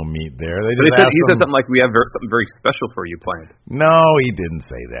was no meat there. He said something like, "We have something very special for you planned." No, he didn't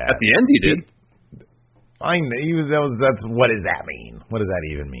say that. At the end, he did. That's what does that mean? What does that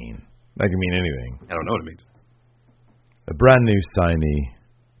even mean? That can mean anything. I don't know what it means. A brand new signee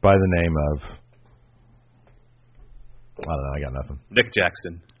by the name of I don't know. I got nothing. Nick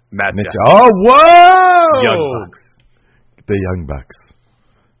Jackson. Matt Jackson. Oh, whoa! Young Bucks. The Young Bucks.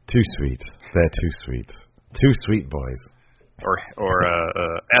 Too sweet. They're too sweet. Too sweet boys. Or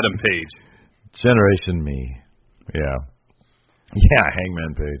Adam Page. Generation Me. Yeah. Yeah,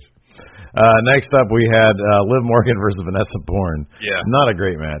 Hangman Page. Next up, we had Liv Morgan versus Vanessa Bourne. Yeah. Not a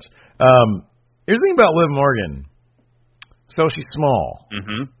great match. Here's the thing about Liv Morgan. So she's small.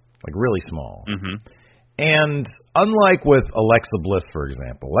 Mm-hmm. Like really small. Mm-hmm. And unlike with Alexa Bliss, for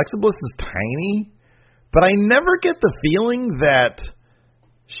example, Alexa Bliss is tiny, but I never get the feeling that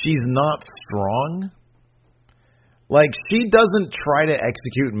she's not strong. Like, she doesn't try to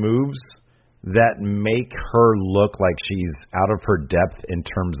execute moves that make her look like she's out of her depth in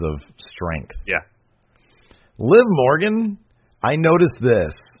terms of strength. Yeah. Liv Morgan, I noticed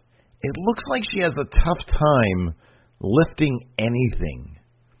this. It looks like she has a tough time lifting anything.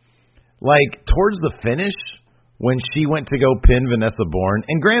 Like, towards the finish, when she went to go pin Vanessa Bourne,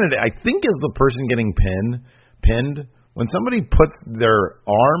 and granted, I think as the person getting pinned, when somebody puts their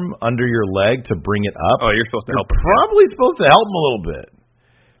arm under your leg to bring it up, you're supposed to help her. Probably supposed to help them a little bit.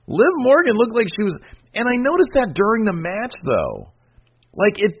 Liv Morgan looked like she was, and I noticed that during the match, though.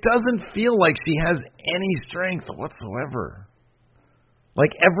 Like, it doesn't feel like she has any strength whatsoever.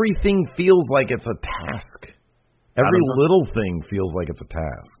 Like, everything feels like it's a task. Every little thing feels like it's a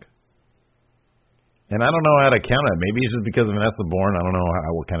task. And I don't know how to count it. Maybe it's just because of Vanessa Bourne. I don't know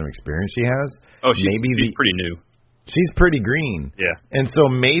what kind of experience she has. Oh, she's pretty new. She's pretty green. Yeah. And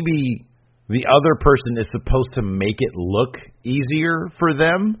so maybe the other person is supposed to make it look easier for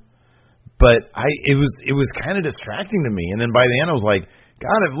them. But it was kind of distracting to me. And then by the end, I was like,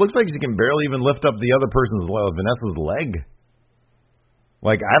 God, it looks like she can barely even lift up the other person's Vanessa's leg.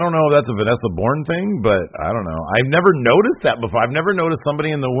 Like, I don't know if that's a Vanessa Bourne thing, but I don't know. I've never noticed that before. I've never noticed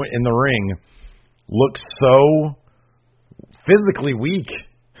somebody in the ring look so physically weak.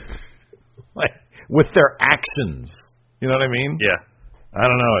 with their actions. You know what I mean? Yeah. I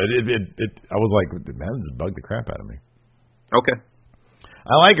don't know. I was like, man, it just bugged the crap out of me. Okay.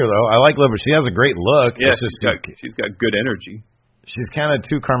 I like her though. I like Liv. She has a great look. Yeah, she's got good energy. She's kind of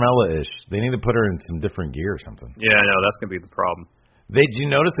too Carmella-ish. They need to put her in some different gear or something. Yeah, I know. That's gonna be the problem. Did you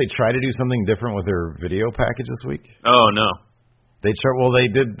notice they tried to do something different with her video package this week? Oh no. They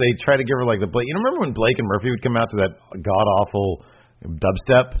did. They tried to give her like the Blake. You remember when Blake and Murphy would come out to that god awful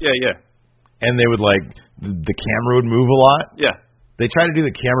dubstep? Yeah. And they would like the camera would move a lot. Yeah. They tried to do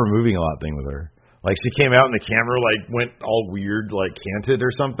the camera moving a lot thing with her. Like she came out and the camera like went all weird, like canted or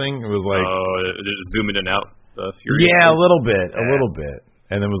something. It was like zooming in and out. Yeah, a little bit,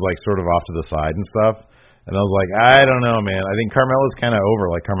 and then was like sort of off to the side and stuff. And I was like, I don't know, man. I think Carmella's kind of over.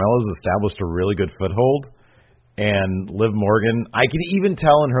 Like Carmella's established a really good foothold, and Liv Morgan, I can even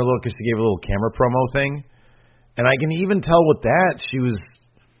tell in her look because she gave a little camera promo thing, and I can even tell with that she was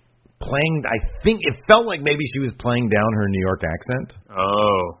playing. I think it felt like maybe she was playing down her New York accent.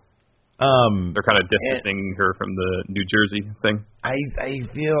 Oh. They're kind of distancing her from the New Jersey thing. I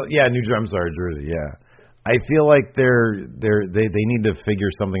feel I'm sorry, Jersey, yeah. I feel like they need to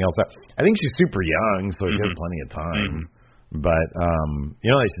figure something else out. I think she's super young, so she has plenty of time. But you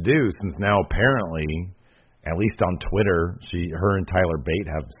know what they should do, since now apparently, at least on Twitter, her and Tyler Bate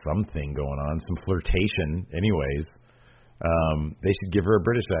have something going on, some flirtation anyways. They should give her a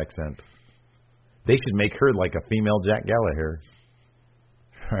British accent. They should make her like a female Jack Gallagher.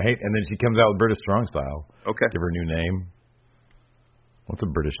 Right? And then she comes out with British Strong Style. Okay. Give her a new name. What's a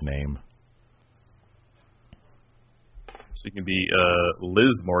British name? So you can be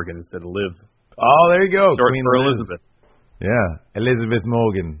Liz Morgan instead of Liv. Oh, there you go. Short Queen for Liz. Elizabeth. Yeah, Elizabeth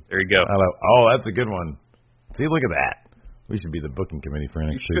Morgan. There you go. Oh, that's a good one. See, look at that. We should be the booking committee for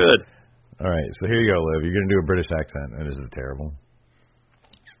NXT. You should. All right, so here you go, Liv. You're going to do a British accent, and this is terrible.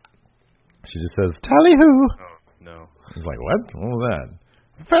 She just says, tally-ho. Oh, no. He's like, what? What was that?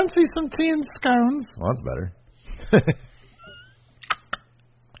 Fancy some tea and scones. Well, that's better.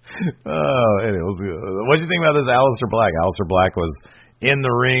 Anyway, what do you think about this Aleister Black? Aleister Black was in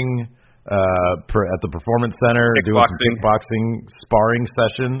the ring at the Performance Center doing some kickboxing sparring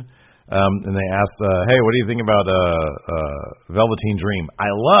session, and they asked, hey, what do you think about Velveteen Dream? I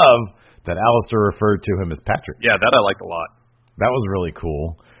love that Aleister referred to him as Patrick. Yeah, that I like a lot. That was really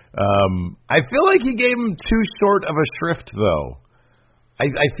cool. I feel like he gave him too short of a shrift, though.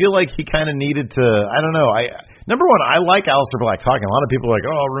 I feel like he kind of needed to, I don't know. Number one, I like Aleister Black talking. A lot of people are like,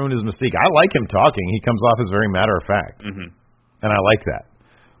 oh, I'll ruin his mystique. I like him talking. He comes off as very matter of fact. And I like that.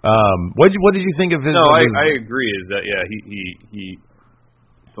 What did you think of his? No, I agree. Is that he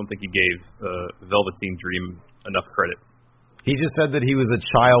don't think he gave Velveteen Dream enough credit. He just said that he was a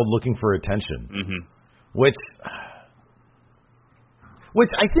child looking for attention, which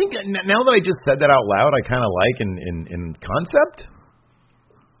I think now that I just said that out loud, I kind of like in concept,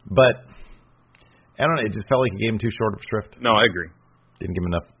 but I don't know. It just felt like he gave him too short of shrift. No, I agree. Didn't give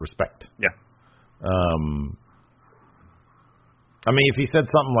him enough respect. Yeah. I mean, if he said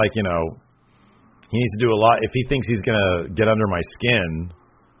something like, he needs to do a lot, if he thinks he's going to get under my skin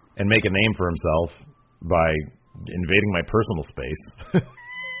and make a name for himself by invading my personal space,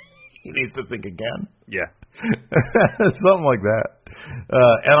 he needs to think again. Yeah. Something like that.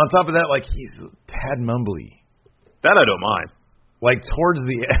 And on top of that, like, he's a tad mumbly. That I don't mind. Like, towards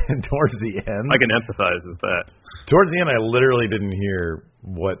the end. I can empathize with that. Towards the end, I literally didn't hear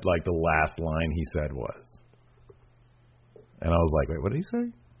what, like, the last line he said was. And I was like, wait, what did he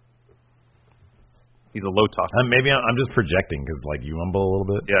say? He's a low talker. Maybe I'm just projecting because, like, you mumble a little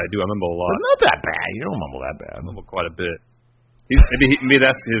bit. Yeah, I do. I mumble a lot. But not that bad. You don't mumble that bad. I mumble quite a bit. Maybe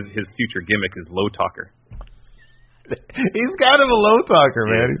that's his future gimmick is low talker. He's kind of a low talker,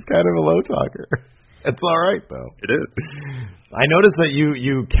 man. He's kind of a low talker. It's all right, though. It is. I noticed that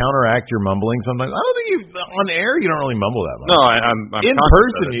you counteract your mumbling sometimes. I don't think on air you don't really mumble that much. No, I'm in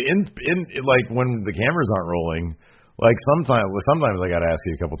person, in like when the cameras aren't rolling. Like sometimes I got to ask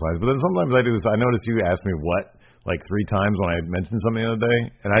you a couple times, but then sometimes I do this. I noticed you asked me what like 3 times when I mentioned something the other day,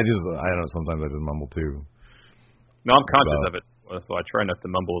 and I don't know. Sometimes I just mumble too. No, I'm conscious of it, so I try not to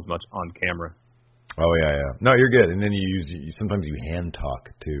mumble as much on camera. Oh yeah. No, you're good. And then sometimes you hand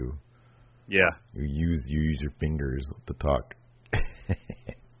talk too. Yeah. You use your fingers to talk.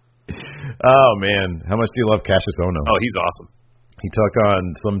 Oh man, how much do you love Cassius Ohno? Oh, he's awesome. He took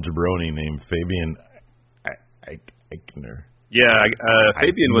on some jabroni named Fabian Eichner. Yeah,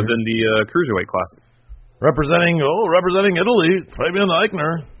 Fabian was in the Cruiserweight Classic. Representing Italy, Fabian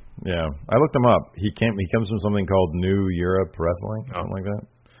Eichner. Yeah, I looked him up. He comes from something called New Europe Wrestling, something like that.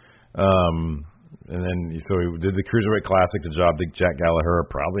 and then so he did the Cruiserweight Classic to job Jack Gallagher,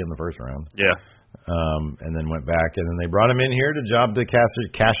 probably in the first round. Yeah. And then went back, and then they brought him in here to job the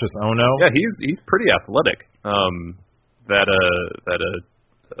Cassius Ohno. Yeah, he's pretty athletic. That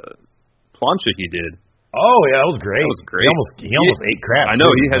plancha he did. Oh yeah, that was great. That was great. He almost ate crap. I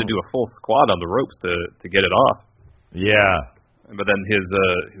know he had to do a full squat on the ropes to get it off. Yeah. But then his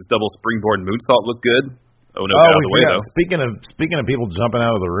double springboard moonsault looked good. Oh no, out of the way though. Speaking of people jumping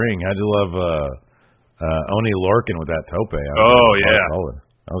out of the ring, how'd you love Oni Lorcan with that tope? Oh yeah,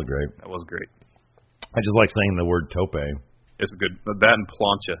 that was great. That was great. I just like saying the word tope. It's good. That and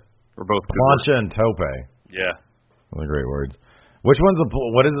plancha were both good plancha words. And tope. Yeah, those are great words. Which one's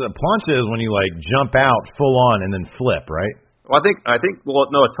what is it? A plancha is when you like jump out full on and then flip, right? Well, I think well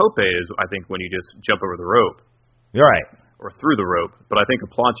no, a tope is I think when you just jump over the rope. You're right. Or through the rope, but I think a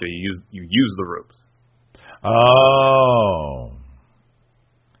plancha you use the ropes. Oh.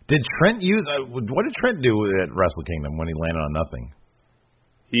 Did Trent use? What did Trent do at Wrestle Kingdom when he landed on nothing?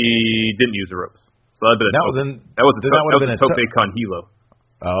 He didn't use the ropes. So that was a tope con hilo.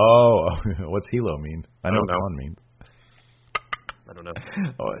 Oh, what's hilo mean? I know what con means. I don't know.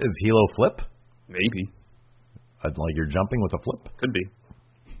 Oh, is hilo flip? Maybe. Like you're jumping with a flip? Could be.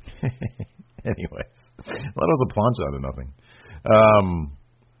 Anyways, that was a plancha out of nothing.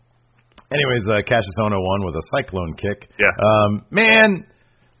 Anyways, Cassius Ohno won with a cyclone kick. Yeah. Man,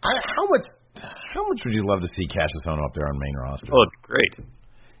 how much would you love to see Cassius Ohno up there on main roster? Oh, it'd be great.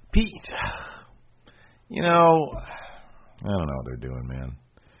 Pete, I don't know what they're doing, man.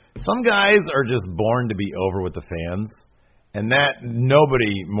 Some guys are just born to be over with the fans, and that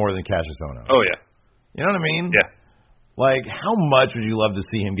nobody more than Cassius Ohno. Oh yeah. You know what I mean? Yeah. Like, how much would you love to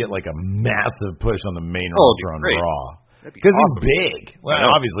see him get like a massive push on the main roster on Raw? Because awesome. He's big. Well,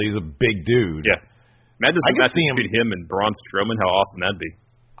 obviously he's a big dude. Yeah. Imagine between him and Braun Strowman, how awesome that'd be.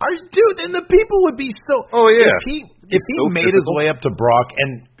 Dude, and the people would be so... Oh, yeah. If he made his way up to Brock,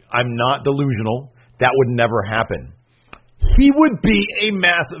 and I'm not delusional, that would never happen. He would be a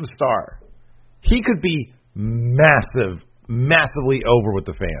massive star. He could be massively over with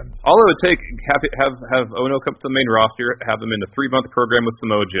the fans. All it would take, have Ohno come to the main roster, have him in a 3-month program with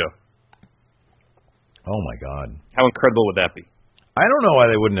Samoa Joe. Oh, my God. How incredible would that be? I don't know why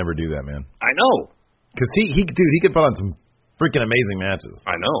they would never do that, man. I know. Because he could put on some freaking amazing matches.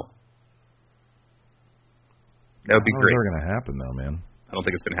 I know. That would be great. How's that going to happen, though, man? I don't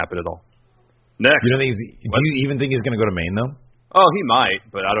think it's going to happen at all. Next. Do you even think he's going to go to main, though? Oh, he might,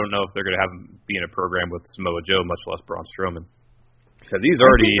 but I don't know if they're going to have him be in a program with Samoa Joe, much less Braun Strowman. Because he's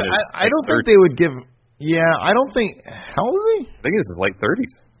already in his I don't think they would give... Yeah, I don't think... How old is he? I think he's in his late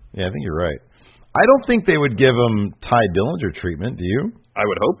 30s. Yeah, I think you're right. I don't think they would give him Ty Dillinger treatment, do you? I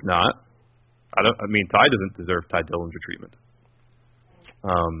would hope not. Ty doesn't deserve Ty Dillinger treatment.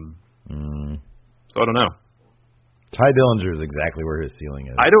 So I don't know. Ty Dillinger is exactly where his ceiling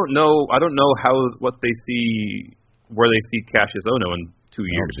is. I don't know where they see Cassius Ohno in 2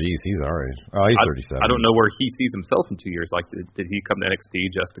 years. Oh, geez, he's our age. Oh, he's 37. I don't know where he sees himself in 2 years. Like, did he come to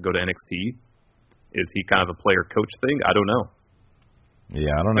NXT just to go to NXT? Is he kind of a player-coach thing? I don't know.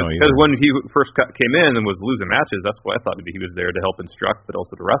 Yeah, I don't know either. Because when he first came in and was losing matches, that's what I thought maybe he was there to help instruct, but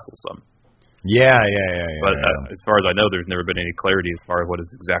also to wrestle some. Yeah. But as far as I know, there's never been any clarity as far as what his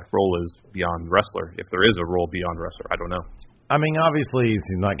exact role is beyond wrestler. If there is a role beyond wrestler, I don't know. I mean, obviously,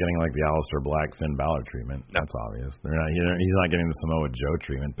 he's not getting like the Aleister Black, Finn Balor treatment. No. That's obvious. He's not getting the Samoa Joe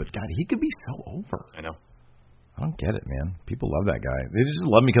treatment. But, God, he could be so over. I know. I don't get it, man. People love that guy. They just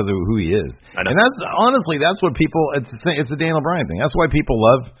love him because of who he is. I know. And that's what people. It's the Daniel Bryan thing. That's why people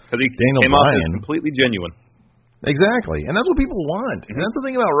love Daniel came Bryan. Off as completely genuine. Exactly, and that's what people want. And that's the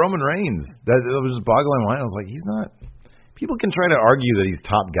thing about Roman Reigns. That was just boggling my mind. I was like, he's not. People can try to argue that he's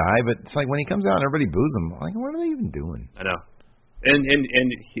top guy, but it's like when he comes out and everybody boos him. Like, what are they even doing? I know. And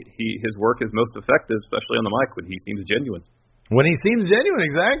his work is most effective, especially on the mic, when he seems genuine. When he seems genuine,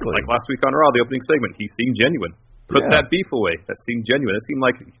 exactly. Like last week on Raw, the opening segment, he seemed genuine. Put that beef away. That seemed genuine. It seemed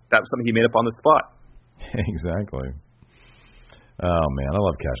like that was something he made up on the spot. Exactly. Oh, man, I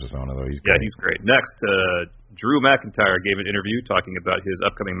love Cassius Ohno, though. He's great. Yeah, he's great. Next, Drew McIntyre gave an interview talking about his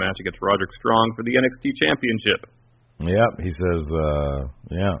upcoming match against Roderick Strong for the NXT Championship. Yep, he says,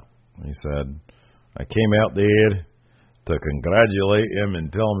 he said, I came out there to congratulate him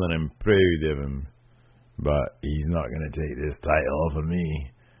and tell him that I'm proud of him, but he's not going to take this title off of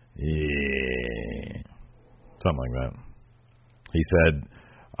me. Yeah. Something like that. He said,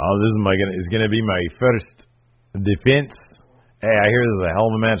 this is going to be my first defense. Hey, I hear this is a hell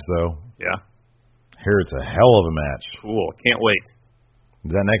of a match, though. Yeah. I hear it's a hell of a match. Cool. Can't wait.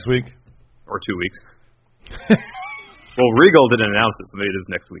 Is that next week? Or 2 weeks. Well, Regal didn't announce it, so maybe it is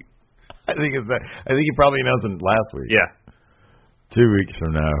next week. I think he probably announced it last week. Yeah. 2 weeks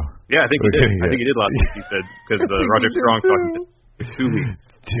from now. Yeah, I think he did. I think he did last week. He said because Roger Strong talking 2 weeks.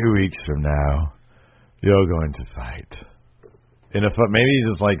 2 weeks from now, you're going to fight. And if maybe he's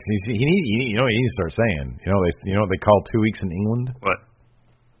just like he needs to start saying. You know what they call 2 weeks in England? What?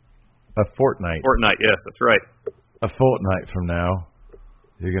 A fortnight. Fortnight. Yes, that's right. A fortnight from now,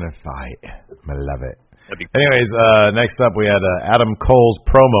 you're gonna fight. I love it. Anyways, next up we had Adam Cole's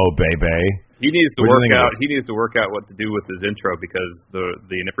promo, baby. He needs to work out. He needs to work out what to do with his intro because the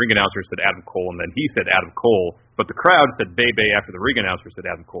ring announcer said Adam Cole and then he said Adam Cole, but the crowd said Bebe after the ring announcer said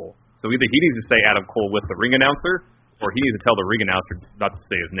Adam Cole. So either he needs to say Adam Cole with the ring announcer, or he needs to tell the ring announcer not to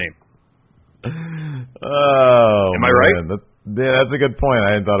say his name. Oh, am I right? That's a good point.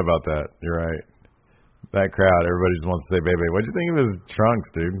 I hadn't thought about that. You're right. That crowd, everybody just wants to say Bebe. What'd you think of his trunks,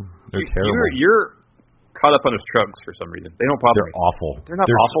 dude? They're terrible. You're caught up on his trunks for some reason. They don't bother me. They're awful. They're not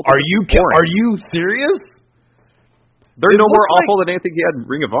awful. Are you serious? They're no more awful than anything he had in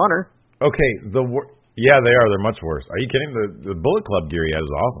Ring of Honor. Okay, yeah, they are. They're much worse. Are you kidding? The Bullet Club gear he had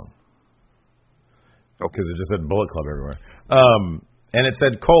is awesome. Because it just said Bullet Club everywhere. And it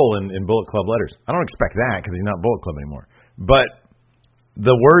said Cole in Bullet Club letters. I don't expect that because he's not Bullet Club anymore. But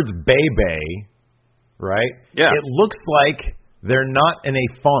the words Bebe, right? Yeah. It looks like they're not in a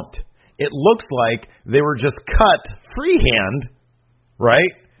font. It looks like they were just cut freehand,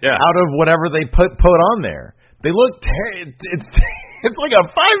 right? Yeah. Out of whatever they put on there. They look it's like a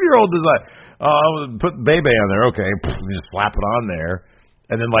 5-year-old design. Put Bebe on there, okay? Just slap it on there,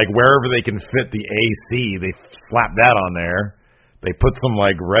 and then like wherever they can fit the AC, they slap that on there. They put some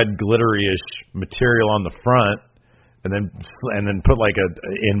like red glittery-ish material on the front, and then put like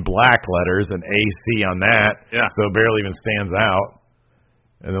in black letters an AC on that, so it barely even stands out.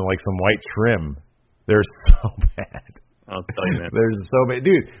 And then like some white trim. They're so bad. I'll tell you, man. They're so bad,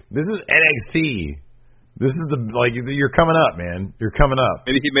 dude. This is NXT. This is you're coming up, man. You're coming up.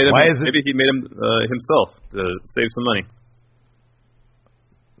 Maybe he made him. Maybe he made him himself to save some money.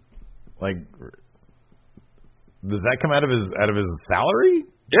 Like, does that come out of his salary?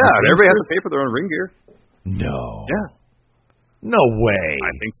 Yeah, everybody has to pay for their own ring gear. No. Yeah. No way.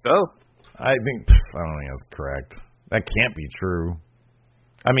 I think so. I don't think that's correct. That can't be true.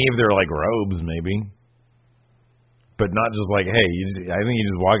 I mean, if they're like robes, maybe, but not just like, hey, I think you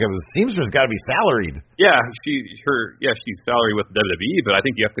just walk up. The seamstress got to be salaried. Yeah, she's salaried with WWE, but I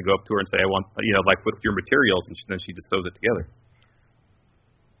think you have to go up to her and say, I want, like with your materials, and then she just sews it together.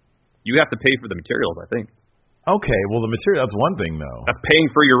 You have to pay for the materials, I think. Okay, well, the material, that's one thing though. That's paying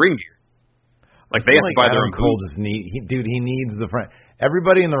for your ring gear. Like they have to buy their own Cole just he needs the front.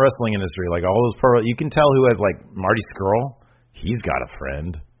 Everybody in the wrestling industry, like all those you can tell who has like Marty Scurll. He's got a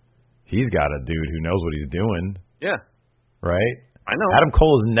friend. He's got a dude who knows what he's doing. Yeah. Right? I know. Adam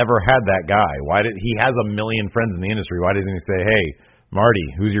Cole has never had that guy. He has a million friends in the industry. Why doesn't he say, hey,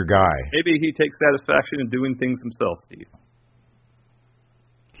 Marty, who's your guy? Maybe he takes satisfaction in doing things himself, Steve.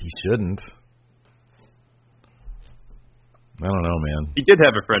 He shouldn't. I don't know, man. He did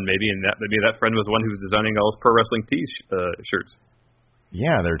have a friend, maybe, and maybe that friend was the one who was designing all his pro wrestling shirts.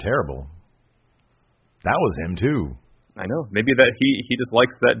 Yeah, they're terrible. That was him, too. I know. Maybe that he just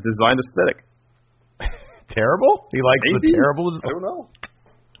likes that design aesthetic. Terrible? He likes the terrible. I don't know.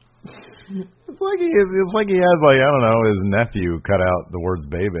 It's like he has I don't know, his nephew cut out the words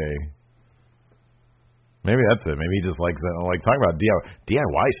Bebe. Maybe that's it. Maybe he just likes that. Like talking about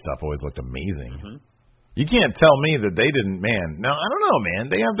DIY stuff always looked amazing. Mm-hmm. You can't tell me that they didn't. Man, no, I don't know, man.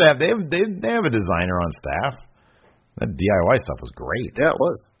 They have a designer on staff. That DIY stuff was great. Yeah, it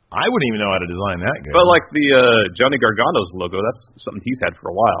was. I wouldn't even know how to design that good. But like the Johnny Gargano's logo, that's something he's had for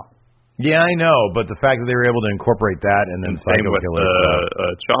a while. Yeah, I know, but the fact that they were able to incorporate that and then Psycho Killer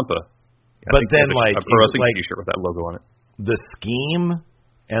Ciampa. But then like a pro wrestling T-shirt with that logo on it. The scheme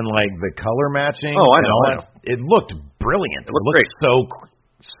and like the color matching. Oh, I know. It looked brilliant. It looked great.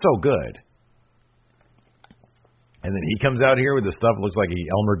 So good. And then he comes out here with the stuff that looks like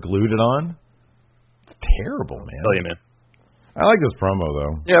Elmer glued it on. It's terrible, man. I'll tell you, man. I like this promo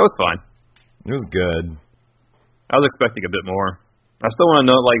though. Yeah, it was fine. It was good. I was expecting a bit more. I still want to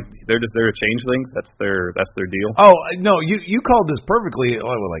know, like, they're just there to change things. That's their deal. Oh no, you called this perfectly,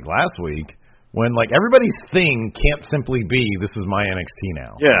 like last week when like everybody's thing can't simply be this is my NXT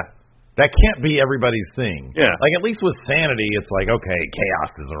now. Yeah. That can't be everybody's thing. Yeah. Like at least with Sanity, it's like okay, chaos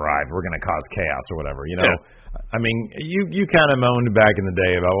has arrived. We're going to cause chaos or whatever. You know. Yeah. I mean, you kind of moaned back in the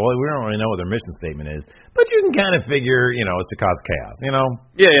day about, well, we don't really know what their mission statement is, but you can kind of figure, it's to cause chaos,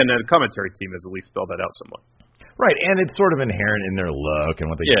 Yeah, and the commentary team has at least spelled that out somewhat. Right, and it's sort of inherent in their look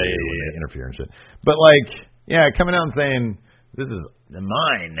and what they do when they interfere and shit. But, like, coming out and saying, This is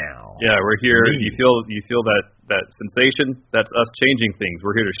mine now. Yeah, we're here. You feel that sensation? That's us changing things.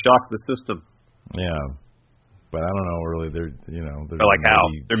 We're here to shock the system. Yeah, but I don't know really. They're I like how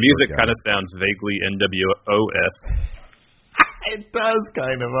their music kind of sounds vaguely NWO-esque. It does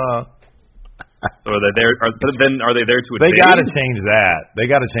kind of. So are they there? Are they there to? They got to change that. They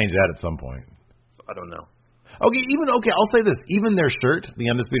got to change that at some point. I don't know. Okay, I'll say this. Even their shirt, the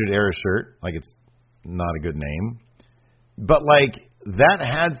Undisputed Era shirt, like it's not a good name, but like that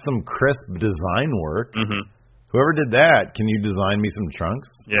had some crisp design work. Mm-hmm. Whoever did that, can you design me some trunks?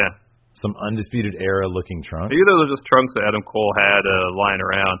 Yeah. Some Undisputed Era looking trunks. Maybe those are just trunks that Adam Cole had lying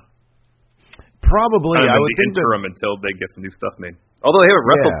around. Probably. I would think interim until they get some new stuff made. Although they haven't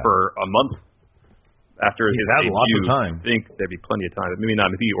wrestled for a month after his had debut. lots of time. I think there'd be plenty of time. Maybe not.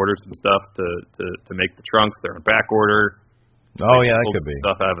 Maybe he ordered some stuff to make the trunks. They're in back order. Oh yeah, that could be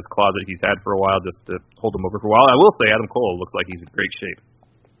stuff out of his closet he's had for a while just to hold him over for a while. I will say Adam Cole looks like he's in great shape.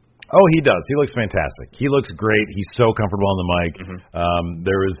 Oh, he does. He looks fantastic. He looks great. He's so comfortable on the mic. Mm-hmm.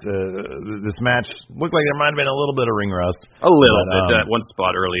 There was this match looked like there might have been a little bit of ring rust. A little bit. At one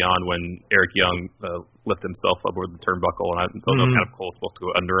spot early on when Eric Young lifted himself up over the turnbuckle, and I don't know if Adam Cole was supposed to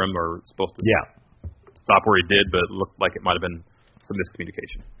go under him or supposed to stop where he did, but it looked like it might have been some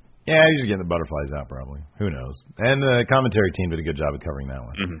miscommunication. Yeah, he's just getting the butterflies out probably. Who knows? And the commentary team did a good job of covering that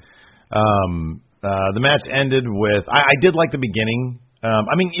one. Mm-hmm. The match ended with I did like the beginning.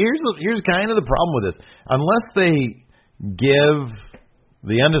 I mean, here's kind of the problem with this. Unless they give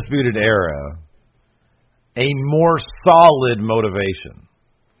the Undisputed Era a more solid motivation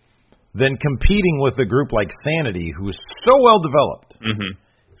than competing with a group like Sanity, who is so well developed,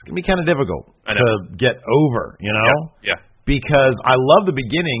 it's going to be kind of difficult to get over, you know? Yeah. Because I love the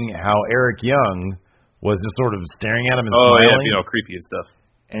beginning, how Eric Young was just sort of staring at him and smiling. Yeah, creepy and stuff.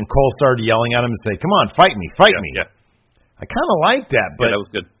 And Cole started yelling at him and say, "Come on, fight me, fight me." Yeah. I kind of like that, but that was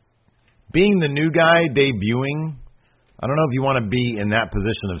good. Being the new guy debuting, I don't know if you want to be in that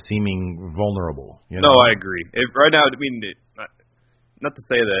position of seeming vulnerable. You know? No, I agree. Right now, I mean, not to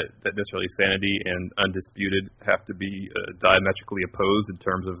say that necessarily Sanity and Undisputed have to be diametrically opposed in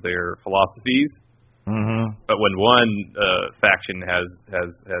terms of their philosophies. But when one faction has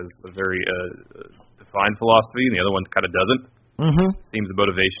a very defined philosophy and the other one kind of doesn't, seems the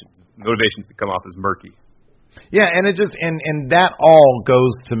motivations to come off as murky. Yeah, and it just and that all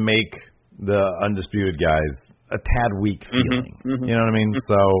goes to make the Undisputed guys a tad weak feeling. You know what I mean?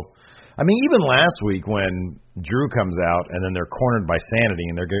 So, I mean, even last week when Drew comes out and then they're cornered by Sanity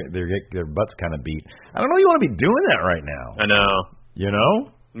and they get their butts kind of beat. I don't know you want to be doing that right now. I know. You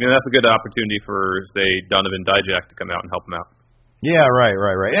know? I mean, that's a good opportunity for, say, Donovan Dijak to come out and help him out. Yeah, right.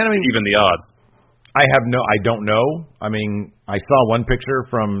 And I mean, even the odds. I don't know. I mean, I saw one picture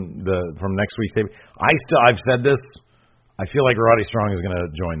from next week's tape. I've said this. I feel like Roddy Strong is going to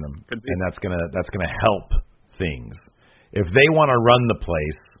join them, and that's gonna help things. If they want to run the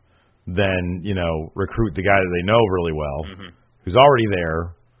place, then recruit the guy that they know really well, who's already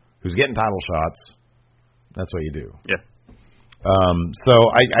there, who's getting title shots. That's what you do. Yeah. So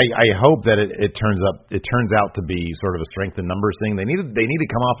I hope that it turns out to be sort of a strength in numbers thing. They need to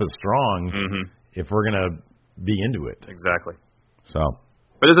come off as strong if we're gonna be into it. Exactly. So,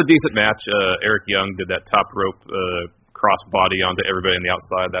 but it's a decent match. Eric Young did that top rope cross body onto everybody on the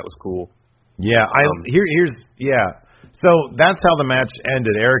outside. That was cool. Yeah, So that's how the match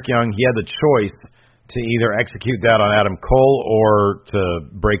ended. Eric Young, he had the choice to either execute that on Adam Cole or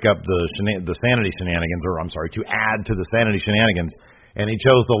to break up the Sanity shenanigans, or to add to the Sanity shenanigans, and he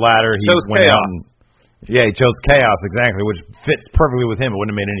chose the latter. He went chaos. out and he chose chaos, exactly, which fits perfectly with him. It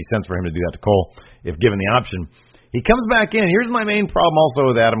wouldn't have made any sense for him to do that to Cole if given the option. He comes back in. Here's my main problem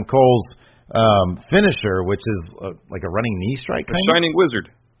also with Adam Cole's finisher, which is like a running knee strike. Shining Wizard.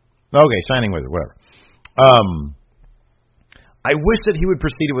 Okay, Shining Wizard, whatever. I wish that he would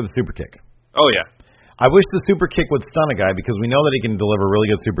proceed it with a super kick. Oh, yeah. I wish the super kick would stun a guy because we know that he can deliver a really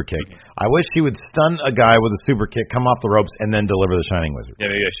good super kick. I wish he would stun a guy with a super kick, come off the ropes, and then deliver the Shining Wizard.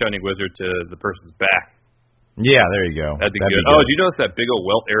 Yeah, maybe a Shining Wizard to the person's back. Yeah, there you go. That'd be good. Oh, did you notice that big old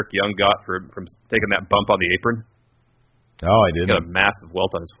welt Eric Young got from taking that bump on the apron? Oh, I did. He got a massive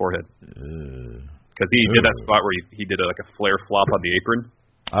welt on his forehead. Because he did that spot where he did like a flare flop on the apron.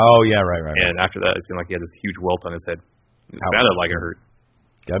 Oh, yeah, right. And after that, it seemed like he had this huge welt on his head. It sounded like it hurt.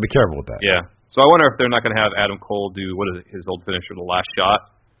 Got to be careful with that. Yeah. So I wonder if they're not going to have Adam Cole do, what is it, his old finisher, the last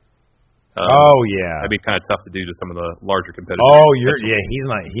shot. That'd be kind of tough to do to some of the larger competitors. Oh,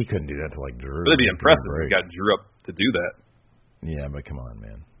 he couldn't do that to like Drew. But it'd be impressive if he got Drew up to do that. Yeah, but come on,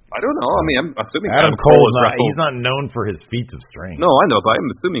 man. I don't know. I mean, I'm assuming Adam Cole he's not known for his feats of strength. No, I know, but I'm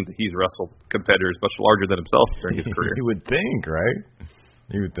assuming that he's wrestled competitors much larger than himself during his career. You would think, right?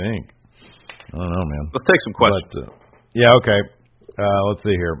 You would think. I don't know, man. Let's take some questions. But, yeah, okay. Let's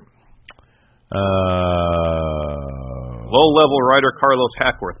see here. Low-level writer Carlos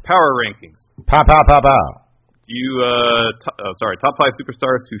Hackworth. Power rankings. Pow. Do you, top 5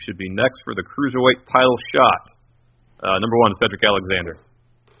 superstars who should be next for the Cruiserweight title shot. Number 1, Cedric Alexander.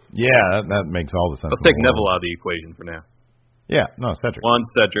 Yeah, that makes all the sense. Let's take Neville out of the equation for now. Yeah, no, Cedric. 1,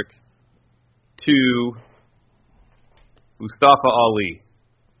 Cedric. 2, Mustafa Ali.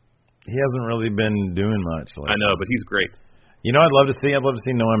 He hasn't really been doing much. I know, but he's great. You know, I'd love to see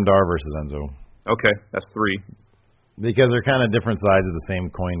Noam Dar versus Enzo. Okay, that's 3. Because they're kind of different sides of the same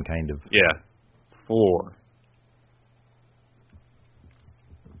coin, kind of. Yeah. 4.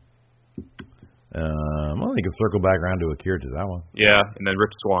 Well, you can circle back around to Akira Tozawa. Yeah, and then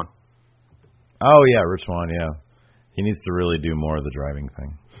Rich Swann. Oh, yeah, Rich Swann, yeah. He needs to really do more of the driving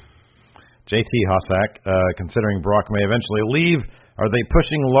thing. JT Hossack, considering Brock may eventually leave, are they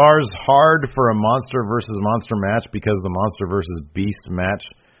pushing Lars hard for a monster versus monster match because the monster versus beast match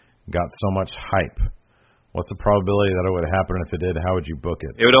got so much hype? What's the probability that it would happen? If it did, how would you book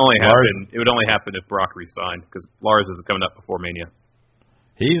it? It would only happen if Brock resigned, because Lars is coming up before Mania.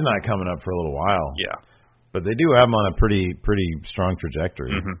 He's not coming up for a little while. Yeah. But they do have him on a pretty strong trajectory.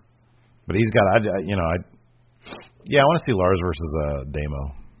 Mm-hmm. But he's got, I want to see Lars versus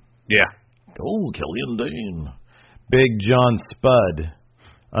Damo. Yeah. Oh, Killian Dane. Big John Spud.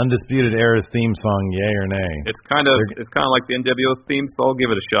 Undisputed Era's theme song, yay or nay? It's kind of like the NWO theme, so I'll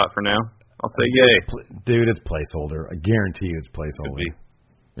give it a shot for now. I'll say yay. Dude, it's placeholder. I guarantee you it's placeholder. Could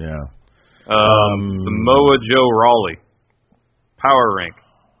be. Yeah. Samoa Joe Rawley. Power rank.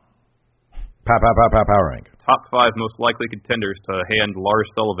 Power rank. Top 5 most likely contenders to hand Lars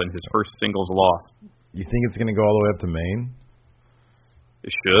Sullivan his first singles loss. You think it's going to go all the way up to Maine?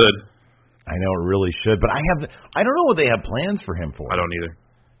 It should. I know it really should, but I don't know what they have plans for him for. I don't either.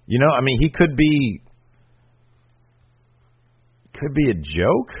 You know, I mean, he could be a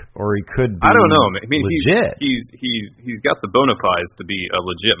joke, or he could be. I don't know. I mean, legit. He's got the bona fides to be a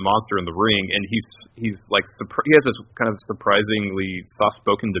legit monster in the ring, and he's like he has this kind of surprisingly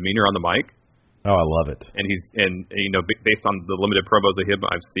soft-spoken demeanor on the mic. Oh, I love it. And based on the limited promos of him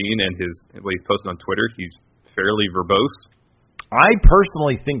I've seen and what he's posted on Twitter, he's fairly verbose. I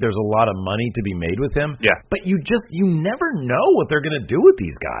personally think there's a lot of money to be made with him. Yeah. But you never know what they're going to do with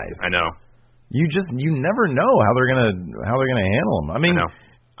these guys. I know. You never know how they're gonna handle him. I mean,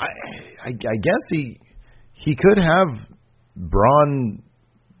 I guess he could have Braun,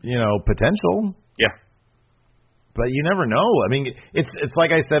 potential. Yeah. But you never know. I mean, it's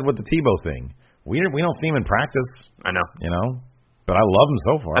like I said with the Tebow thing. We don't see him in practice. I know. But I love him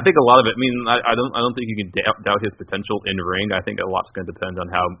so far. I think a lot of it. I mean, I don't think you can doubt his potential in ring. I think a lot's going to depend on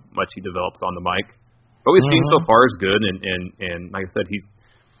how much he develops on the mic. What we've seen so far is good, and like I said,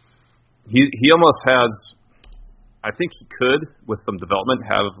 he almost has. I think he could, with some development,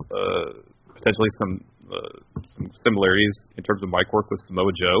 have potentially some similarities in terms of mic work with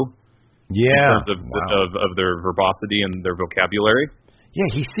Samoa Joe. Yeah. In terms of their verbosity and their vocabulary. Yeah,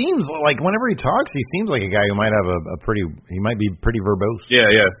 he seems like whenever he talks, he seems like a guy who might have he might be pretty verbose. Yeah,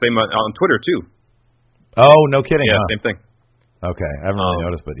 same on Twitter too. Oh, no kidding. Yeah, huh? Same thing. Okay, I haven't really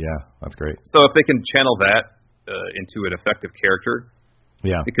noticed, but yeah, that's great. So if they can channel that into an effective character,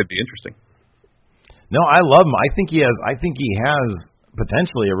 yeah, it could be interesting. No, I love him. I think he has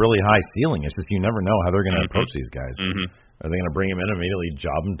potentially a really high ceiling. It's just you never know how they're going to approach these guys. Mm-hmm. Are they going to bring him in and immediately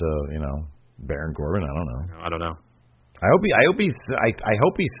job him to Baron Corbin? I don't know. I don't know. I hope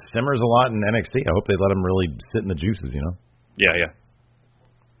he simmers a lot in NXT. I hope they let him really sit in the juices, Yeah.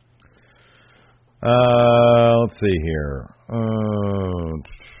 Let's see here.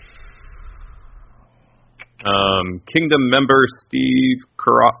 Kingdom member Steve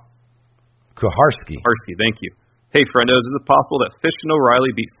Kuharski. Thank you. Hey, friendos, is it possible that Fish and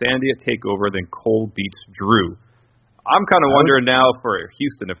O'Reilly beat Sandy at TakeOver, then Cole beats Drew? I'm kind of wondering now for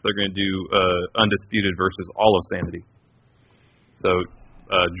Houston if they're going to do Undisputed versus all of Sanity. So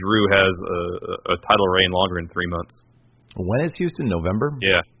Drew has a title reign longer than 3 months. When is Houston? November?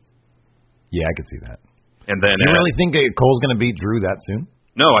 Yeah. Yeah, I could see that. And then you really think Cole's going to beat Drew that soon?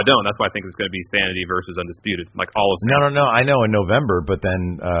 No, I don't. That's why I think it's going to be Sanity versus Undisputed, like all of Sanity. No. I know in November, but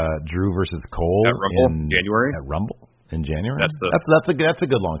then Drew versus Cole at Rumble in January. At Rumble in January. That's a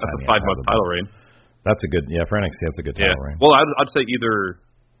good long time. That's a 5-month title reign. That's a good for NXT. That's a good title reign. Well, I'd say either.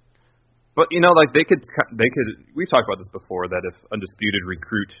 But like they could. We've talked about this before, that if Undisputed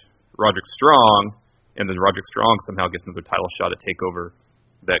recruit Roderick Strong, and then Roderick Strong somehow gets another title shot at TakeOver,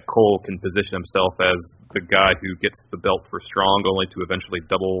 that Cole can position himself as the guy who gets the belt for Strong, only to eventually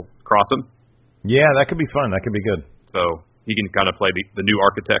double cross him. Yeah, that could be fun. That could be good. So he can kind of play the new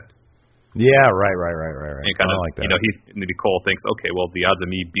architect. Yeah, right. And kind of, like that. Maybe Cole thinks, okay, well, the odds of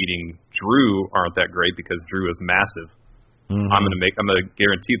me beating Drew aren't that great because Drew is massive. Mm-hmm. I'm gonna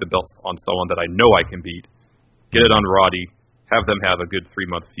guarantee the belts on someone that I know I can beat. Get it on Roddy, have them have a good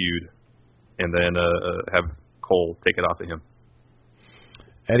 3-month feud, and then have Cole take it off of him.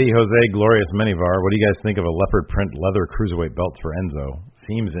 Eddie Jose Glorious Minivar, what do you guys think of a leopard print leather cruiserweight belt for Enzo?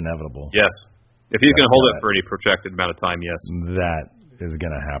 Seems inevitable. Yes. If he's going to hold it for any protracted amount of time, yes. That is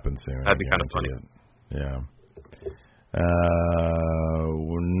going to happen soon. That'd be kind of funny. Yeah.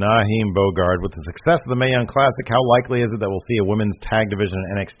 Naheem Bogard, with the success of the Mae Young Classic, how likely is it that we'll see a women's tag division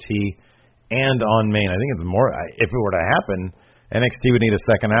in NXT and on main? I think it's more, if it were to happen, NXT would need a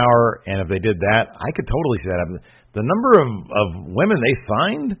second hour, and if they did that, I could totally see that happen. The number of women they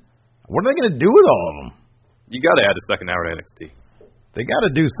signed, what are they going to do with all of them? You got to add a second hour to NXT. They got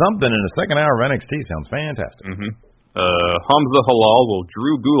to do something, and a second hour of NXT sounds fantastic. Mm-hmm. Hamza Halal, will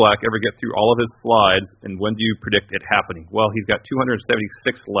Drew Gulak ever get through all of his slides, and when do you predict it happening? Well, he's got 276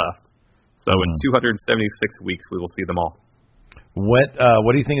 left, so in 276 weeks we will see them all. What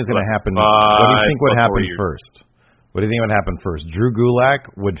do you think is going to happen? What do you think would happen first? What do you think would happen first? Drew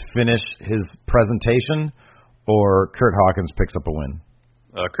Gulak would finish his presentation, or Kurt Hawkins picks up a win?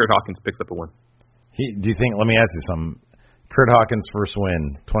 Kurt Hawkins picks up a win. Do you think? Let me ask you something. Kurt Hawkins' first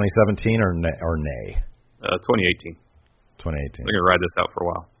win, 2017 or nay? 2018. 2018. We're gonna ride this out for a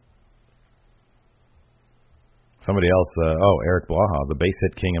while. Somebody else. Eric Blaha, the bass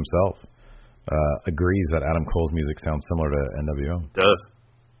hit king himself, agrees that Adam Cole's music sounds similar to NWO. It does.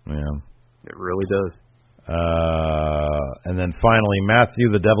 Yeah. It really does. And then finally,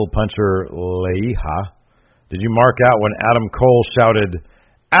 Matthew the Devil Puncher Leiha. Did you mark out when Adam Cole shouted,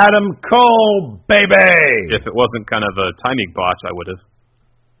 "Adam Cole, baby"? If it wasn't kind of a timing botch, I would have.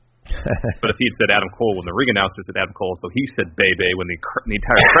 But if he'd said Adam Cole when the ring announcer said Adam Cole, so he said "baby" when the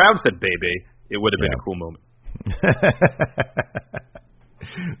entire crowd said "baby," it would have been a cool moment.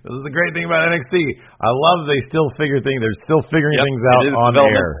 This is the great thing about NXT. I love they still figure things. They're still figuring things out on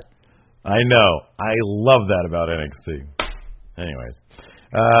air. I know. I love that about NXT. Anyways,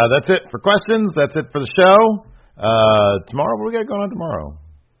 that's it for questions. That's it for the show. Tomorrow, what do we got going on tomorrow?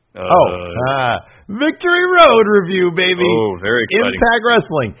 Victory Road review, baby. Oh, very exciting. Impact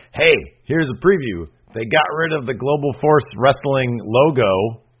Wrestling. Hey, here's a preview. They got rid of the Global Force Wrestling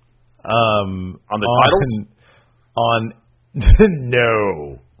logo. On the titles?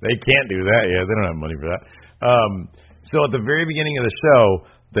 No, they can't do that. Yeah, they don't have money for that. So at the very beginning of the show,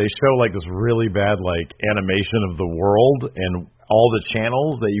 they show like this really bad like animation of the world and all the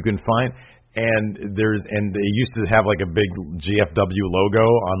channels that you can find. And they used to have like a big GFW logo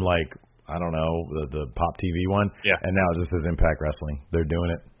on like, I don't know, the Pop TV one. Yeah. And now it just says Impact Wrestling. They're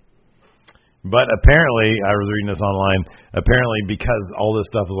doing it. But apparently, I was reading this online, apparently because all this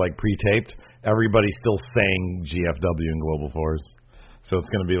stuff is like pre-taped, everybody's still saying GFW and Global Force. So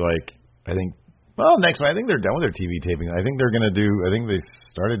it's going to be like, I think they're done with their TV taping. I think they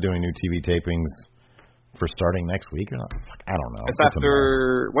started doing new TV tapings for starting next week or not. I don't know. It's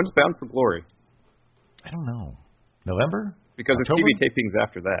after, when's Bound for Glory? I don't know. November? Because October? there's TV tapings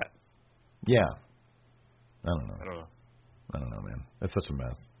after that. Yeah. I don't know, man. That's such a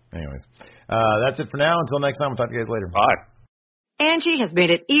mess. Anyways, that's it for now. Until next time, we'll talk to you guys later. Bye. Angie has made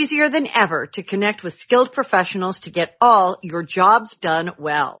it easier than ever to connect with skilled professionals to get all your jobs done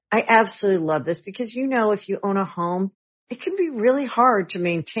well. I absolutely love this because, if you own a home, it can be really hard to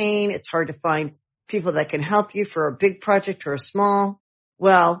maintain. It's hard to find people that can help you for a big project or a small.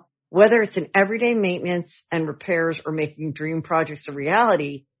 Well, whether it's in everyday maintenance and repairs or making dream projects a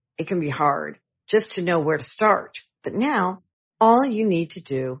reality, it can be hard just to know where to start. But now, all you need to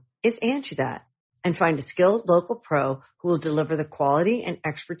do is Angie that and find a skilled local pro who will deliver the quality and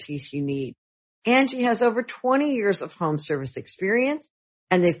expertise you need. Angie has over 20 years of home service experience,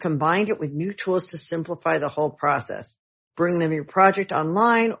 and they've combined it with new tools to simplify the whole process. Bring them your project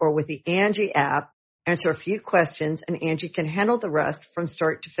online or with the Angie app, answer a few questions, and Angie can handle the rest from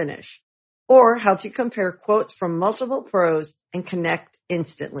start to finish. Or help you compare quotes from multiple pros and connect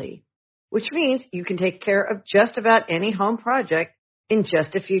instantly, which means you can take care of just about any home project in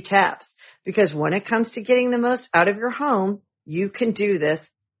just a few taps. Because when it comes to getting the most out of your home, you can do this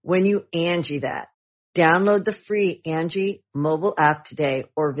when you Angie that. Download the free Angie mobile app today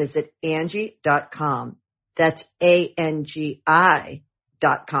or visit Angie.com. That's ANGI.com.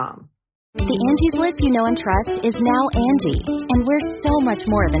 The Angie's List you know and trust is now Angie, and we're so much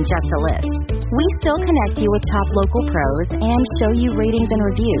more than just a list. We still connect you with top local pros and show you ratings and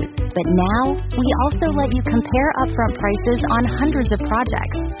reviews, but now we also let you compare upfront prices on hundreds of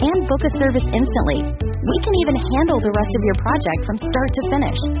projects and book a service instantly. We can even handle the rest of your project from start to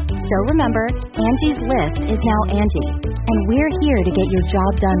finish. So remember, Angie's List is now Angie, and we're here to get your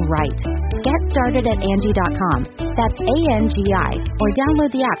job done right. Get started at Angie.com. That's ANGI, or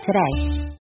download the app today.